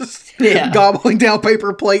 Like just gobbling down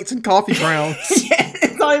paper plates and coffee grounds. Yeah,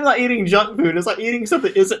 it's not even like eating junk food. It's like eating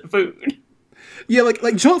something that isn't food. Yeah,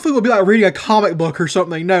 like junk food would be like reading a comic book or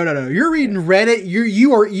something. No. You're reading Reddit.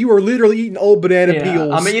 You are literally eating old banana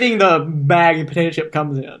peels. I'm eating the bag the potato chip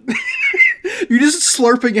comes in. You're just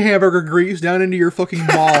slurping hamburger grease down into your fucking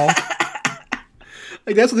maw.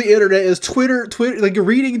 Like that's what the internet is. Twitter. Like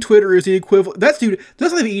reading Twitter is the equivalent. That's not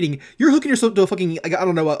even eating. You're hooking yourself to a fucking like I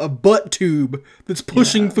don't know a butt tube that's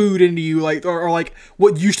pushing food into you like or like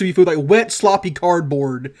what used to be food like wet sloppy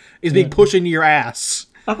cardboard is being pushed into your ass.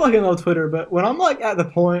 I fucking love Twitter, but when I'm like at the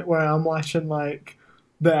point where I'm watching like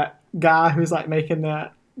that guy who's like making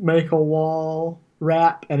that Make a Wall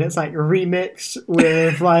rap and it's like remixed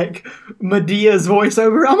with like Medea's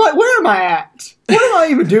voiceover, I'm like, where am I at? What am I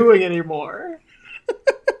even doing anymore?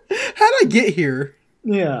 How'd I get here?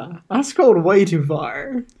 Yeah, I scrolled way too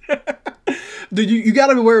far. Dude, you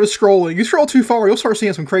gotta be aware of scrolling. You scroll too far, you'll start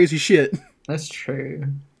seeing some crazy shit. That's true.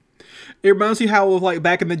 It reminds me how, like,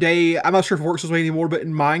 back in the day, I'm not sure if it works this way anymore, but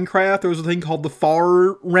in Minecraft, there was a thing called the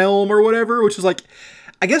Far Realm or whatever, which is like,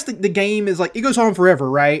 I guess the game is like, it goes on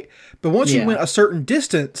forever, right? But once you went a certain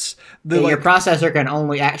distance, your processor can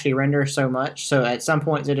only actually render so much, so at some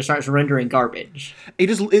points it just starts rendering garbage.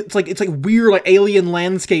 It's like weird, like, alien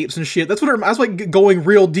landscapes and shit. That's what going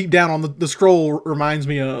real deep down on the scroll reminds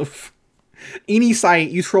me of. Any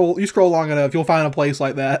site, you scroll long enough, you'll find a place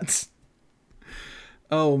like that.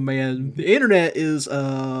 Oh man, the internet is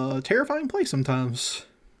a terrifying place sometimes.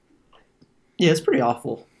 Yeah, it's pretty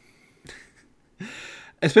awful.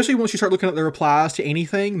 Especially once you start looking at the replies to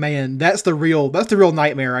anything, man, that's the real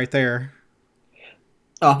nightmare right there.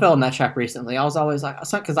 Oh, I fell in that trap recently. I was always like,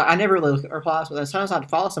 because I never really look at replies, but as soon as I'd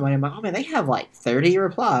follow somebody, I'm like, oh man, they have like 30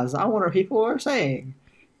 replies. I wonder what people are saying.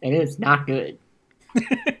 And it's not good.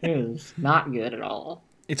 It is not good at all.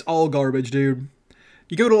 It's all garbage, dude.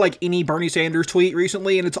 You go to like any Bernie Sanders tweet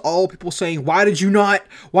recently, and it's all people saying, "Why'd you not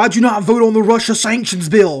vote on the Russia sanctions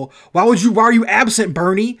bill? Why are you absent,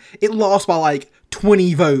 Bernie? It lost by like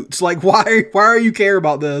 20 votes. Like, why are you care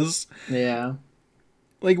about this?" Yeah.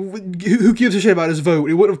 Like, who gives a shit about his vote?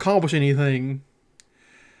 It wouldn't accomplish anything.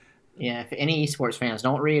 Yeah. If any esports fans,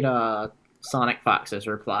 don't read Sonic Fox's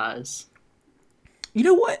replies. You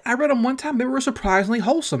know what? I read them one time. They were surprisingly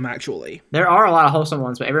wholesome, actually. There are a lot of wholesome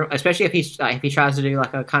ones, but especially if he tries to do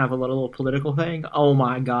like a kind of a little political thing. Oh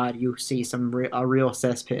my god, you see a real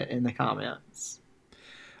cesspit in the comments.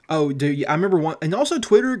 Oh, dude, I remember one, and also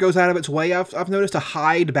Twitter goes out of its way. I've noticed to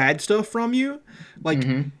hide bad stuff from you. Like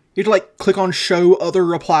you have to like click on show other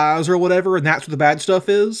replies or whatever, and that's what the bad stuff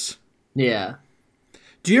is. Yeah.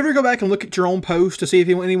 Do you ever go back and look at your own post to see if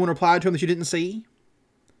anyone replied to them that you didn't see?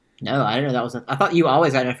 No, I didn't know that was. I thought you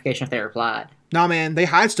always got a notification if they replied. Nah, man, they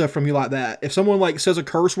hide stuff from you like that. If someone like says a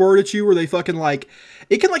curse word at you, or they fucking like,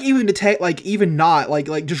 it can like even detect like even not like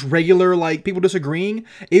just regular like people disagreeing.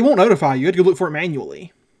 It won't notify you. You have to go look for it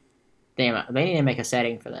manually. Damn it, they need to make a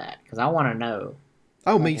setting for that because I want to know.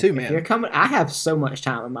 Oh, me too, man. If you're coming, I have so much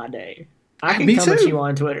time in my day. I can Me come at too. you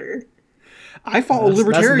on Twitter. I fought a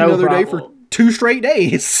libertarian no the other day problem. for 2 straight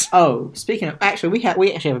days. Oh, speaking of, actually, we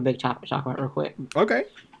actually have a big topic to talk about real quick. Okay.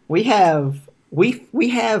 We have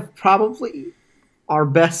probably our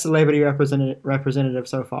best celebrity representative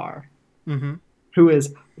so far, who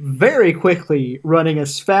is very quickly running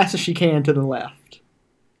as fast as she can to the left.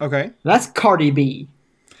 Okay. That's Cardi B.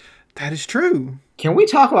 That is true. Can we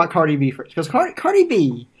talk about Cardi B first? Because Cardi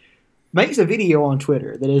B makes a video on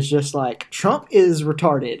Twitter that is just like, Trump is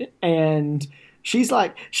retarded. And she's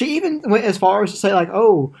like, she even went as far as to say like,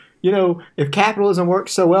 oh, you know, if capitalism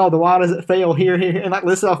works so well, then why does it fail here, and like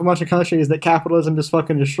listed off a bunch of countries that capitalism just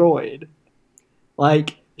fucking destroyed.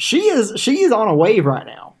 Like, she is on a wave right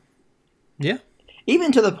now. Yeah.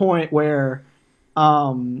 Even to the point where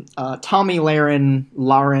Tommy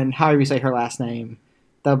Lauren, however you say her last name,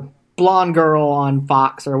 the blonde girl on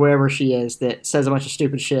Fox or wherever she is that says a bunch of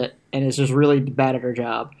stupid shit and is just really bad at her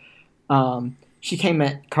job. She came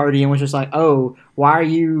at Cardi and was just like, "Oh, why are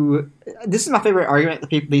you?" This is my favorite argument that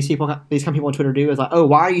these kind of people on Twitter do is like, "Oh,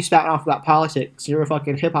 why are you spouting off about politics? You're a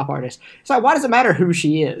fucking hip hop artist." It's like, why does it matter who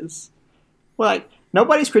she is? Well, like,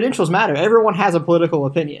 nobody's credentials matter. Everyone has a political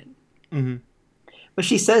opinion. But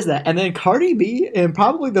she says that, and then Cardi B, and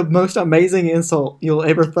probably the most amazing insult you'll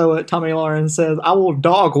ever throw at Tommy Lauren, says, "I will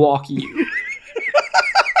dog walk you,"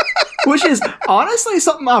 which is honestly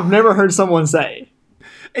something I've never heard someone say.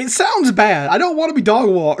 It sounds bad. I don't want to be dog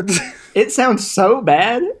walked. It sounds so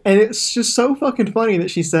bad, and it's just so fucking funny that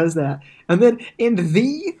she says that. And then in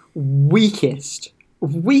the weakest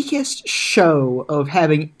show of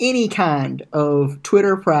having any kind of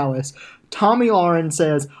Twitter prowess, Tommy Lauren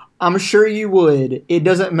says, "I'm sure you would. It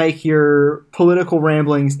doesn't make your political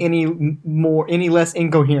ramblings any less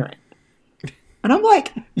incoherent." And I'm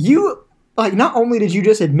like, not only did you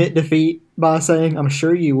just admit defeat by saying, "I'm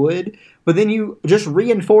sure you would," but then you just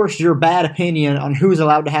reinforced your bad opinion on who's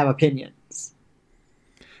allowed to have opinions.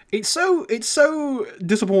 It's so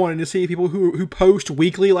disappointing to see people who post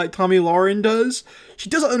weekly like Tommy Lauren does. She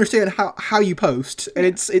doesn't understand how you post, and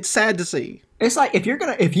it's sad to see. It's like if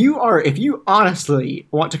you honestly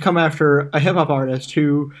want to come after a hip hop artist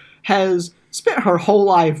who has spent her whole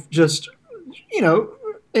life just,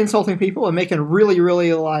 insulting people and making really,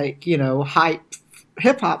 really hype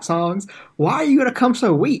hip hop songs, why are you gonna come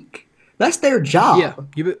so weak? That's their job. Yeah,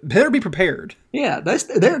 you better be prepared. Yeah, that's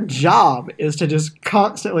their job, is to just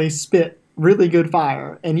constantly spit really good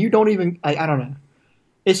fire, and you don't even. I don't know.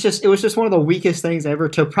 It was just one of the weakest things ever,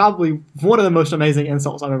 to probably one of the most amazing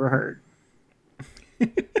insults I've ever heard.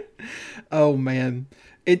 Oh man,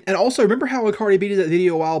 and also remember how Cardi B did that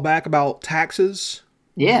video a while back about taxes?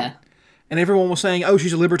 Yeah, and everyone was saying, "Oh,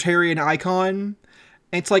 she's a libertarian icon."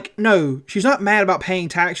 And it's like, no, she's not mad about paying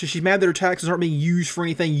taxes. She's mad that her taxes aren't being used for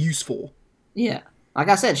anything useful. Yeah. Like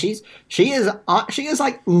I said, she is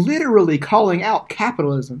like literally calling out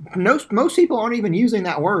capitalism. Most people aren't even using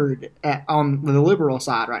that word on the liberal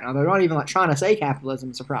side right now. They're not even trying to say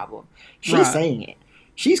capitalism is a problem. She's saying it.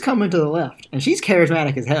 She's coming to the left, and she's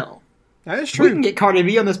charismatic as hell. That is true. We can get Cardi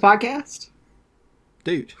B on this podcast.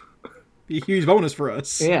 Dude, be a huge bonus for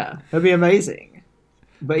us. Yeah, that'd be amazing.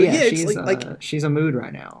 But yeah, she's she's a mood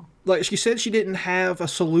right now. Like she said, she didn't have a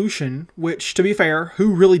solution. Which, to be fair,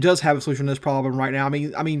 who really does have a solution to this problem right now? I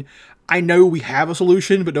mean, I know we have a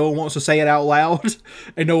solution, but no one wants to say it out loud,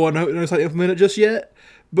 and no one knows how to implement it just yet.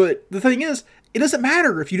 But the thing is, it doesn't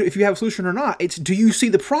matter if you have a solution or not. It's, do you see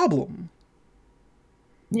the problem?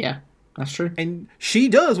 Yeah, that's true. And she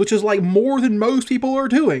does, which is like more than most people are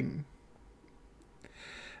doing.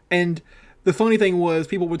 And the funny thing was,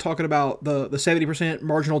 people were talking about the 70%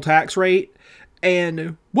 marginal tax rate,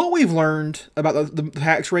 and what we've learned about the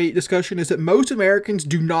tax rate discussion is that most Americans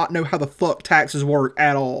do not know how the fuck taxes work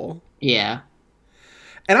at all. Yeah.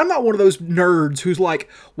 And I'm not one of those nerds who's like,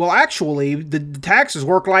 well, actually, the taxes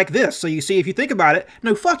work like this. So you see, if you think about it,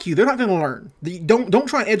 no, fuck you. They're not going to learn. Don't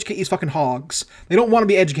try and educate these fucking hogs. They don't want to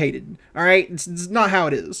be educated. All right? It's not how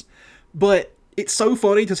it is. But it's so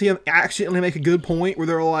funny to see them accidentally make a good point where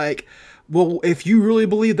they're like, well, if you really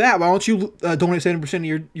believe that, why don't you donate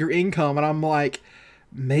 70% of your income? And I'm like,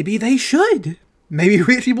 maybe they should. Maybe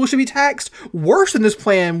rich people should be taxed worse than this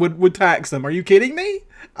plan would tax them. Are you kidding me?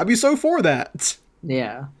 I'd be so for that.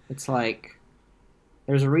 Yeah, it's like,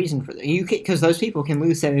 there's a reason for that. Because those people can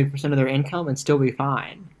lose 70% of their income and still be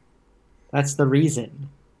fine. That's the reason.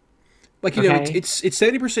 Like, you know, it's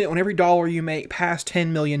 70% on every dollar you make past $10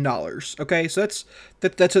 million. Okay, so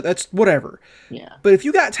that's whatever. Yeah. But if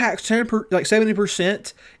you got taxed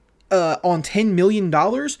 70% on $10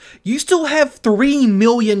 million, you still have $3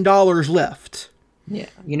 million left. Yeah.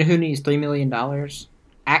 You know who needs $3 million?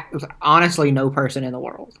 Honestly, no person in the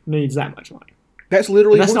world needs that much money. That's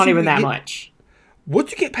literally... And that's not even that much.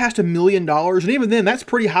 Once you get past $1 million, and even then, that's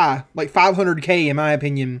pretty high, like $500K in my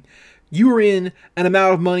opinion, you are in an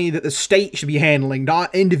amount of money that the state should be handling,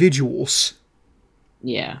 not individuals.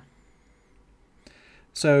 Yeah.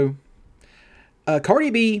 So, Cardi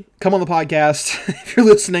B, come on the podcast. If you're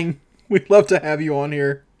listening, we'd love to have you on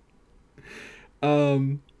here.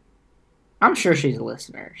 I'm sure she's a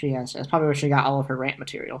listener. That's probably where she got all of her rant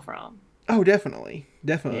material from. Oh, definitely.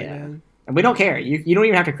 Definitely, yeah. man. And we don't care. You don't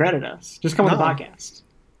even have to credit us. Just come on the podcast.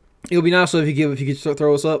 It would be nice if you could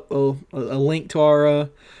throw us up a link to our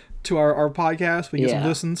podcast. We get some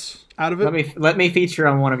listens out of it. Let me feature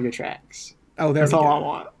on one of your tracks. Oh, that's all I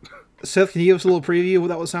want. Seth, can you give us a little preview of what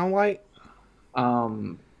that would sound like?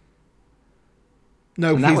 No,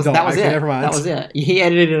 please don't. That was it. Never mind. That was it. He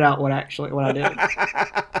edited it out what I did.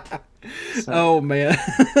 So, oh man,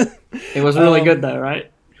 it was really good though,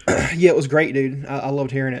 right? Yeah, it was great, dude. I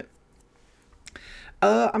loved hearing it.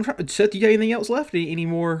 I'm trying. Seth, do you got anything else left? Any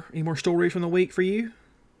more stories from the week for you?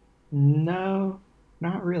 No,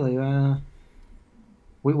 not really.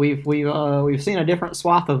 We've seen a different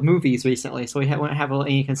swath of movies recently, so we won't have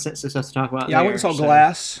any consensus as to talk about. Yeah, I went and saw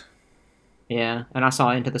Glass. Yeah, and I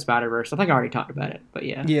saw Into the Spider-Verse. I think I already talked about it, but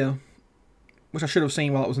yeah. Yeah. Which I should have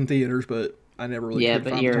seen while it was in theaters, but I never really could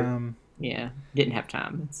find the time. Yeah, didn't have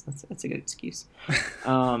time. That's a good excuse.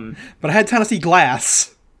 But I had time to see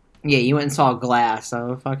Glass. Yeah, you went and saw Glass,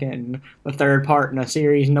 so fucking the third part in a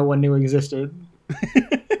series no one knew existed.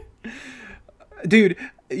 Dude,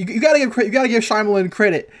 you gotta give Shyamalan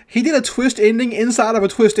credit. He did a twist ending inside of a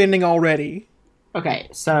twist ending already. Okay,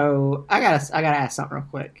 so I gotta ask something real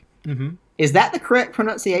quick. Mm-hmm. Is that the correct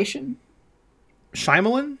pronunciation?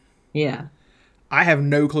 Shyamalan? Yeah. I have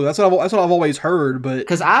no clue. That's what I've always heard, but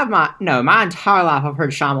Because my entire life I've heard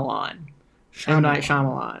Shyamalan. M. Night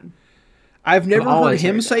Shyamalan. I've never heard always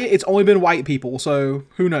him heard say it. It's only been white people, so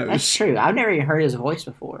who knows? That's true. I've never even heard his voice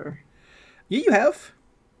before. Yeah, you have.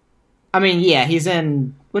 I mean, yeah, he's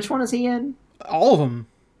in. Which one is he in? All of them.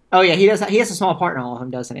 Oh yeah, he does. He has a small part in all of them,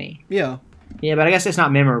 doesn't he? Yeah. Yeah, but I guess it's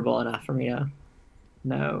not memorable enough for me to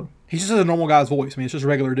know. He just has a normal guy's voice. I mean, it's just a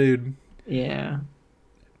regular dude. Yeah.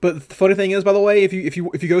 But the funny thing is, by the way, if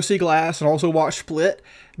you go see Glass and also watch Split,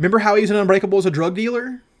 remember how he's in Unbreakable as a drug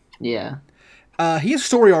dealer? Yeah. He has a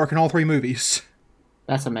story arc in all 3 movies.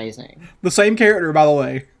 That's amazing. The same character, by the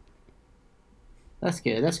way. That's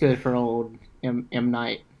good. That's good for old M.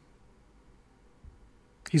 Night.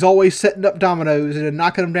 He's always setting up dominoes and then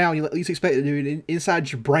knocking them down. You at least expect to do it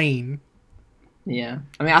inside your brain. Yeah.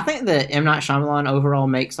 I mean, I think that M. Night Shyamalan overall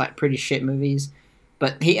makes like pretty shit movies,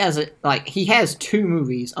 but he has he has 2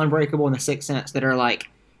 movies, Unbreakable and The Sixth Sense, that are like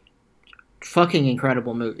fucking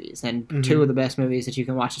incredible movies and 2 of the best movies that you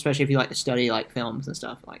can watch, especially if you like to study like films and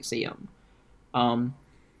stuff, like see them.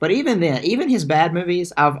 But even then, even his bad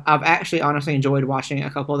movies, I've actually honestly enjoyed watching a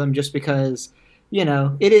couple of them just because, you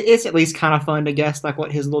know, it's at least kind of fun to guess like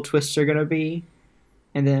what his little twists are gonna be.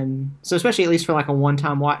 And then, so especially at least for like a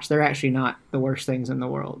one-time watch, they're actually not the worst things in the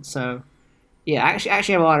world. So, yeah, I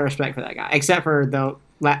actually have a lot of respect for that guy, except for the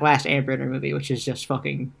last Airbender movie, which is just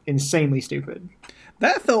fucking insanely stupid.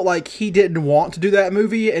 That felt like he didn't want to do that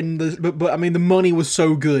movie, but I mean the money was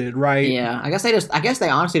so good, right? Yeah, I guess they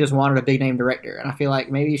honestly just wanted a big name director, and I feel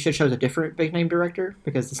like maybe you should choose a different big name director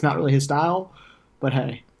because it's not really his style. But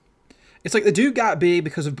hey. It's like the dude got big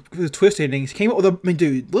because of the twist endings. Came up with I mean,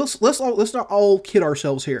 dude, let's not all kid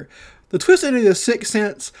ourselves here. The twist ending of The Sixth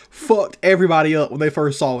Sense fucked everybody up when they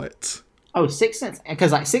first saw it. Oh, Sixth Sense,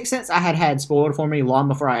 because like Sixth Sense, I had spoiled for me long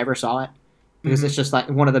before I ever saw it because it's just like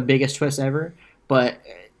one of the biggest twists ever. But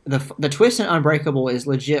the twist in Unbreakable is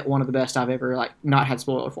legit one of the best I've ever like not had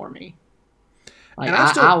spoiled for me. Like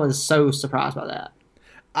I was so surprised by that.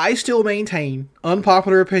 I still maintain,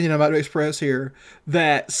 unpopular opinion I'm about to express here,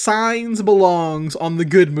 that Signs belongs on the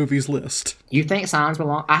good movies list. You think Signs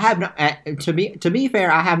belong? I have not. To be fair,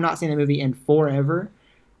 I have not seen the movie in forever.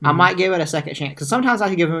 I might give it a second chance because sometimes I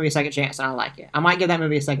can give a movie a second chance and I like it. I might give that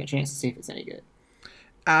movie a second chance to see if it's any good.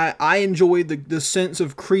 I enjoyed the sense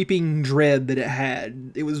of creeping dread that it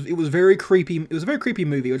had. It was very creepy. It was a very creepy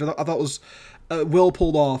movie, which I thought was well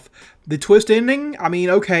pulled off. The twist ending, I mean,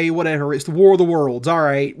 okay, whatever. It's the War of the Worlds. All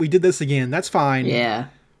right, we did this again. That's fine. Yeah.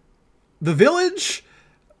 The Village,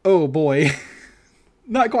 oh boy,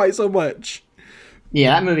 not quite so much.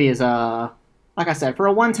 Yeah, that movie is like I said, for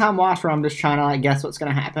a one-time watch where I'm just trying to like guess what's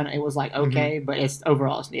gonna happen. It was like okay, but it's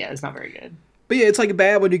overall, it's not very good. But yeah, it's like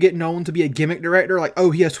bad when you get known to be a gimmick director. Like, oh,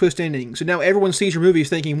 he has twist endings, so now everyone sees your movies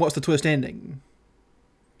thinking, what's the twist ending?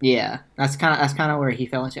 Yeah, that's kind of where he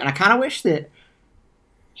fell into, and I kind of wish that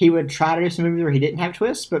he would try to do some movies where he didn't have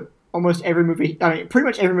twists, but almost every movie, I mean, pretty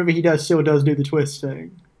much every movie he does still does do the twist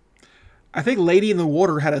thing. I think Lady in the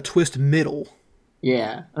Water had a twist middle.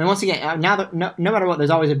 Yeah, I mean, once again, now that no matter what, there's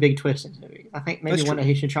always a big twist in the movie. I think maybe That's one true.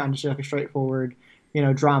 day he should try and just do like a straightforward,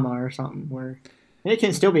 drama or something where it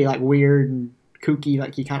can still be like weird and kooky,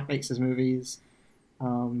 like he kind of makes his movies.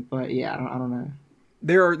 But yeah, I don't know.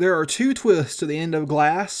 There are 2 twists to the end of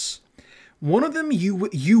Glass. One of them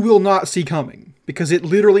you will not see coming because it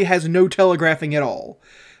literally has no telegraphing at all.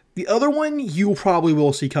 The other one you probably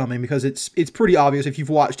will see coming because it's pretty obvious if you've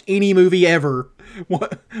watched any movie ever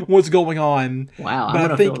what's going on. Wow, But I'm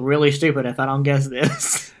gonna feel really stupid if I don't guess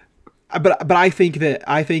this. But I think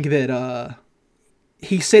that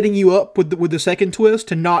he's setting you up with the second twist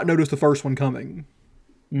to not notice the first one coming.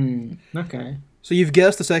 Okay. So you've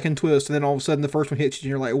guessed the second twist, and then all of a sudden the first one hits you, and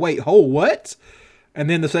you're like, wait, what? And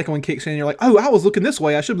then the second one kicks in, and you're like, oh, I was looking this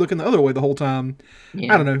way. I should be looking the other way the whole time.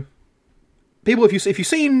 Yeah. I don't know. People, if you've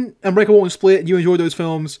seen Unbreakable and Split and you enjoyed those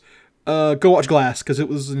films, go watch Glass, because it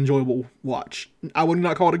was an enjoyable watch. I would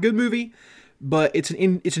not call it a good movie, but it's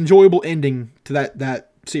it's enjoyable ending to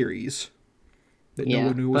that series. That no Yeah,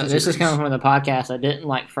 one knew was but a this is series. coming from the podcast that didn't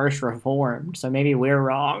like First Reformed, so maybe we're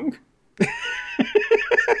wrong.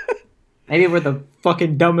 Maybe we're the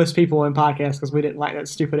fucking dumbest people in podcasts because we didn't like that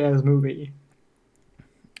stupid ass movie.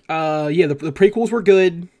 Yeah, the prequels were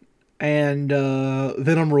good, and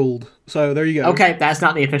Venom ruled. So there you go. Okay, that's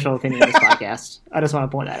not the official opinion of this podcast. I just want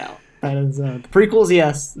to point that out. That is the prequels,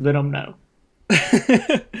 yes. Venom, no.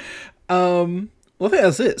 Well, I think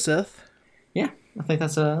that's it, Seth. Yeah, I think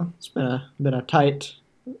it's been a tight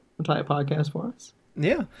podcast for us.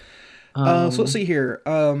 Yeah. So let's see here.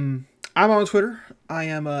 I'm on Twitter. I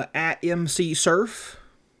am at MCSurf.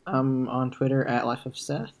 I'm on Twitter at Life of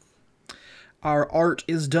Seth. Our art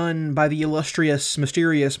is done by the illustrious,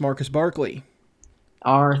 mysterious Marcus Barkley.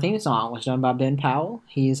 Our theme song was done by Ben Powell.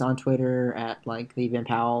 He's on Twitter at like the Ben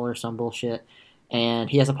Powell or some bullshit. And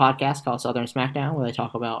he has a podcast called Southern Smackdown where they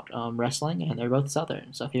talk about wrestling, and they're both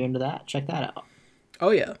Southern. So if you're into that, check that out.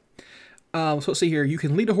 Oh, yeah. So let's see here. You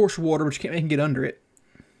can lead a horse to water, but you can't make him get under it.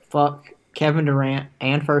 Fuck Kevin Durant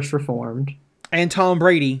and First Reformed. And Tom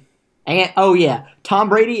Brady. And, oh yeah, Tom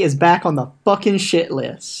Brady is back on the fucking shit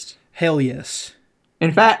list. Hell yes.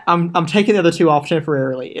 In fact, I'm taking the other two off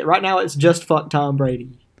temporarily. Right now, it's just fuck Tom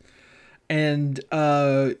Brady. And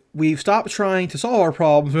we've stopped trying to solve our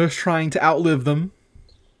problems. We're just trying to outlive them.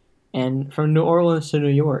 And from New Orleans to New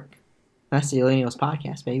York, that's the Millennials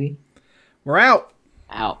Podcast, baby. We're out.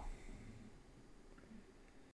 Out.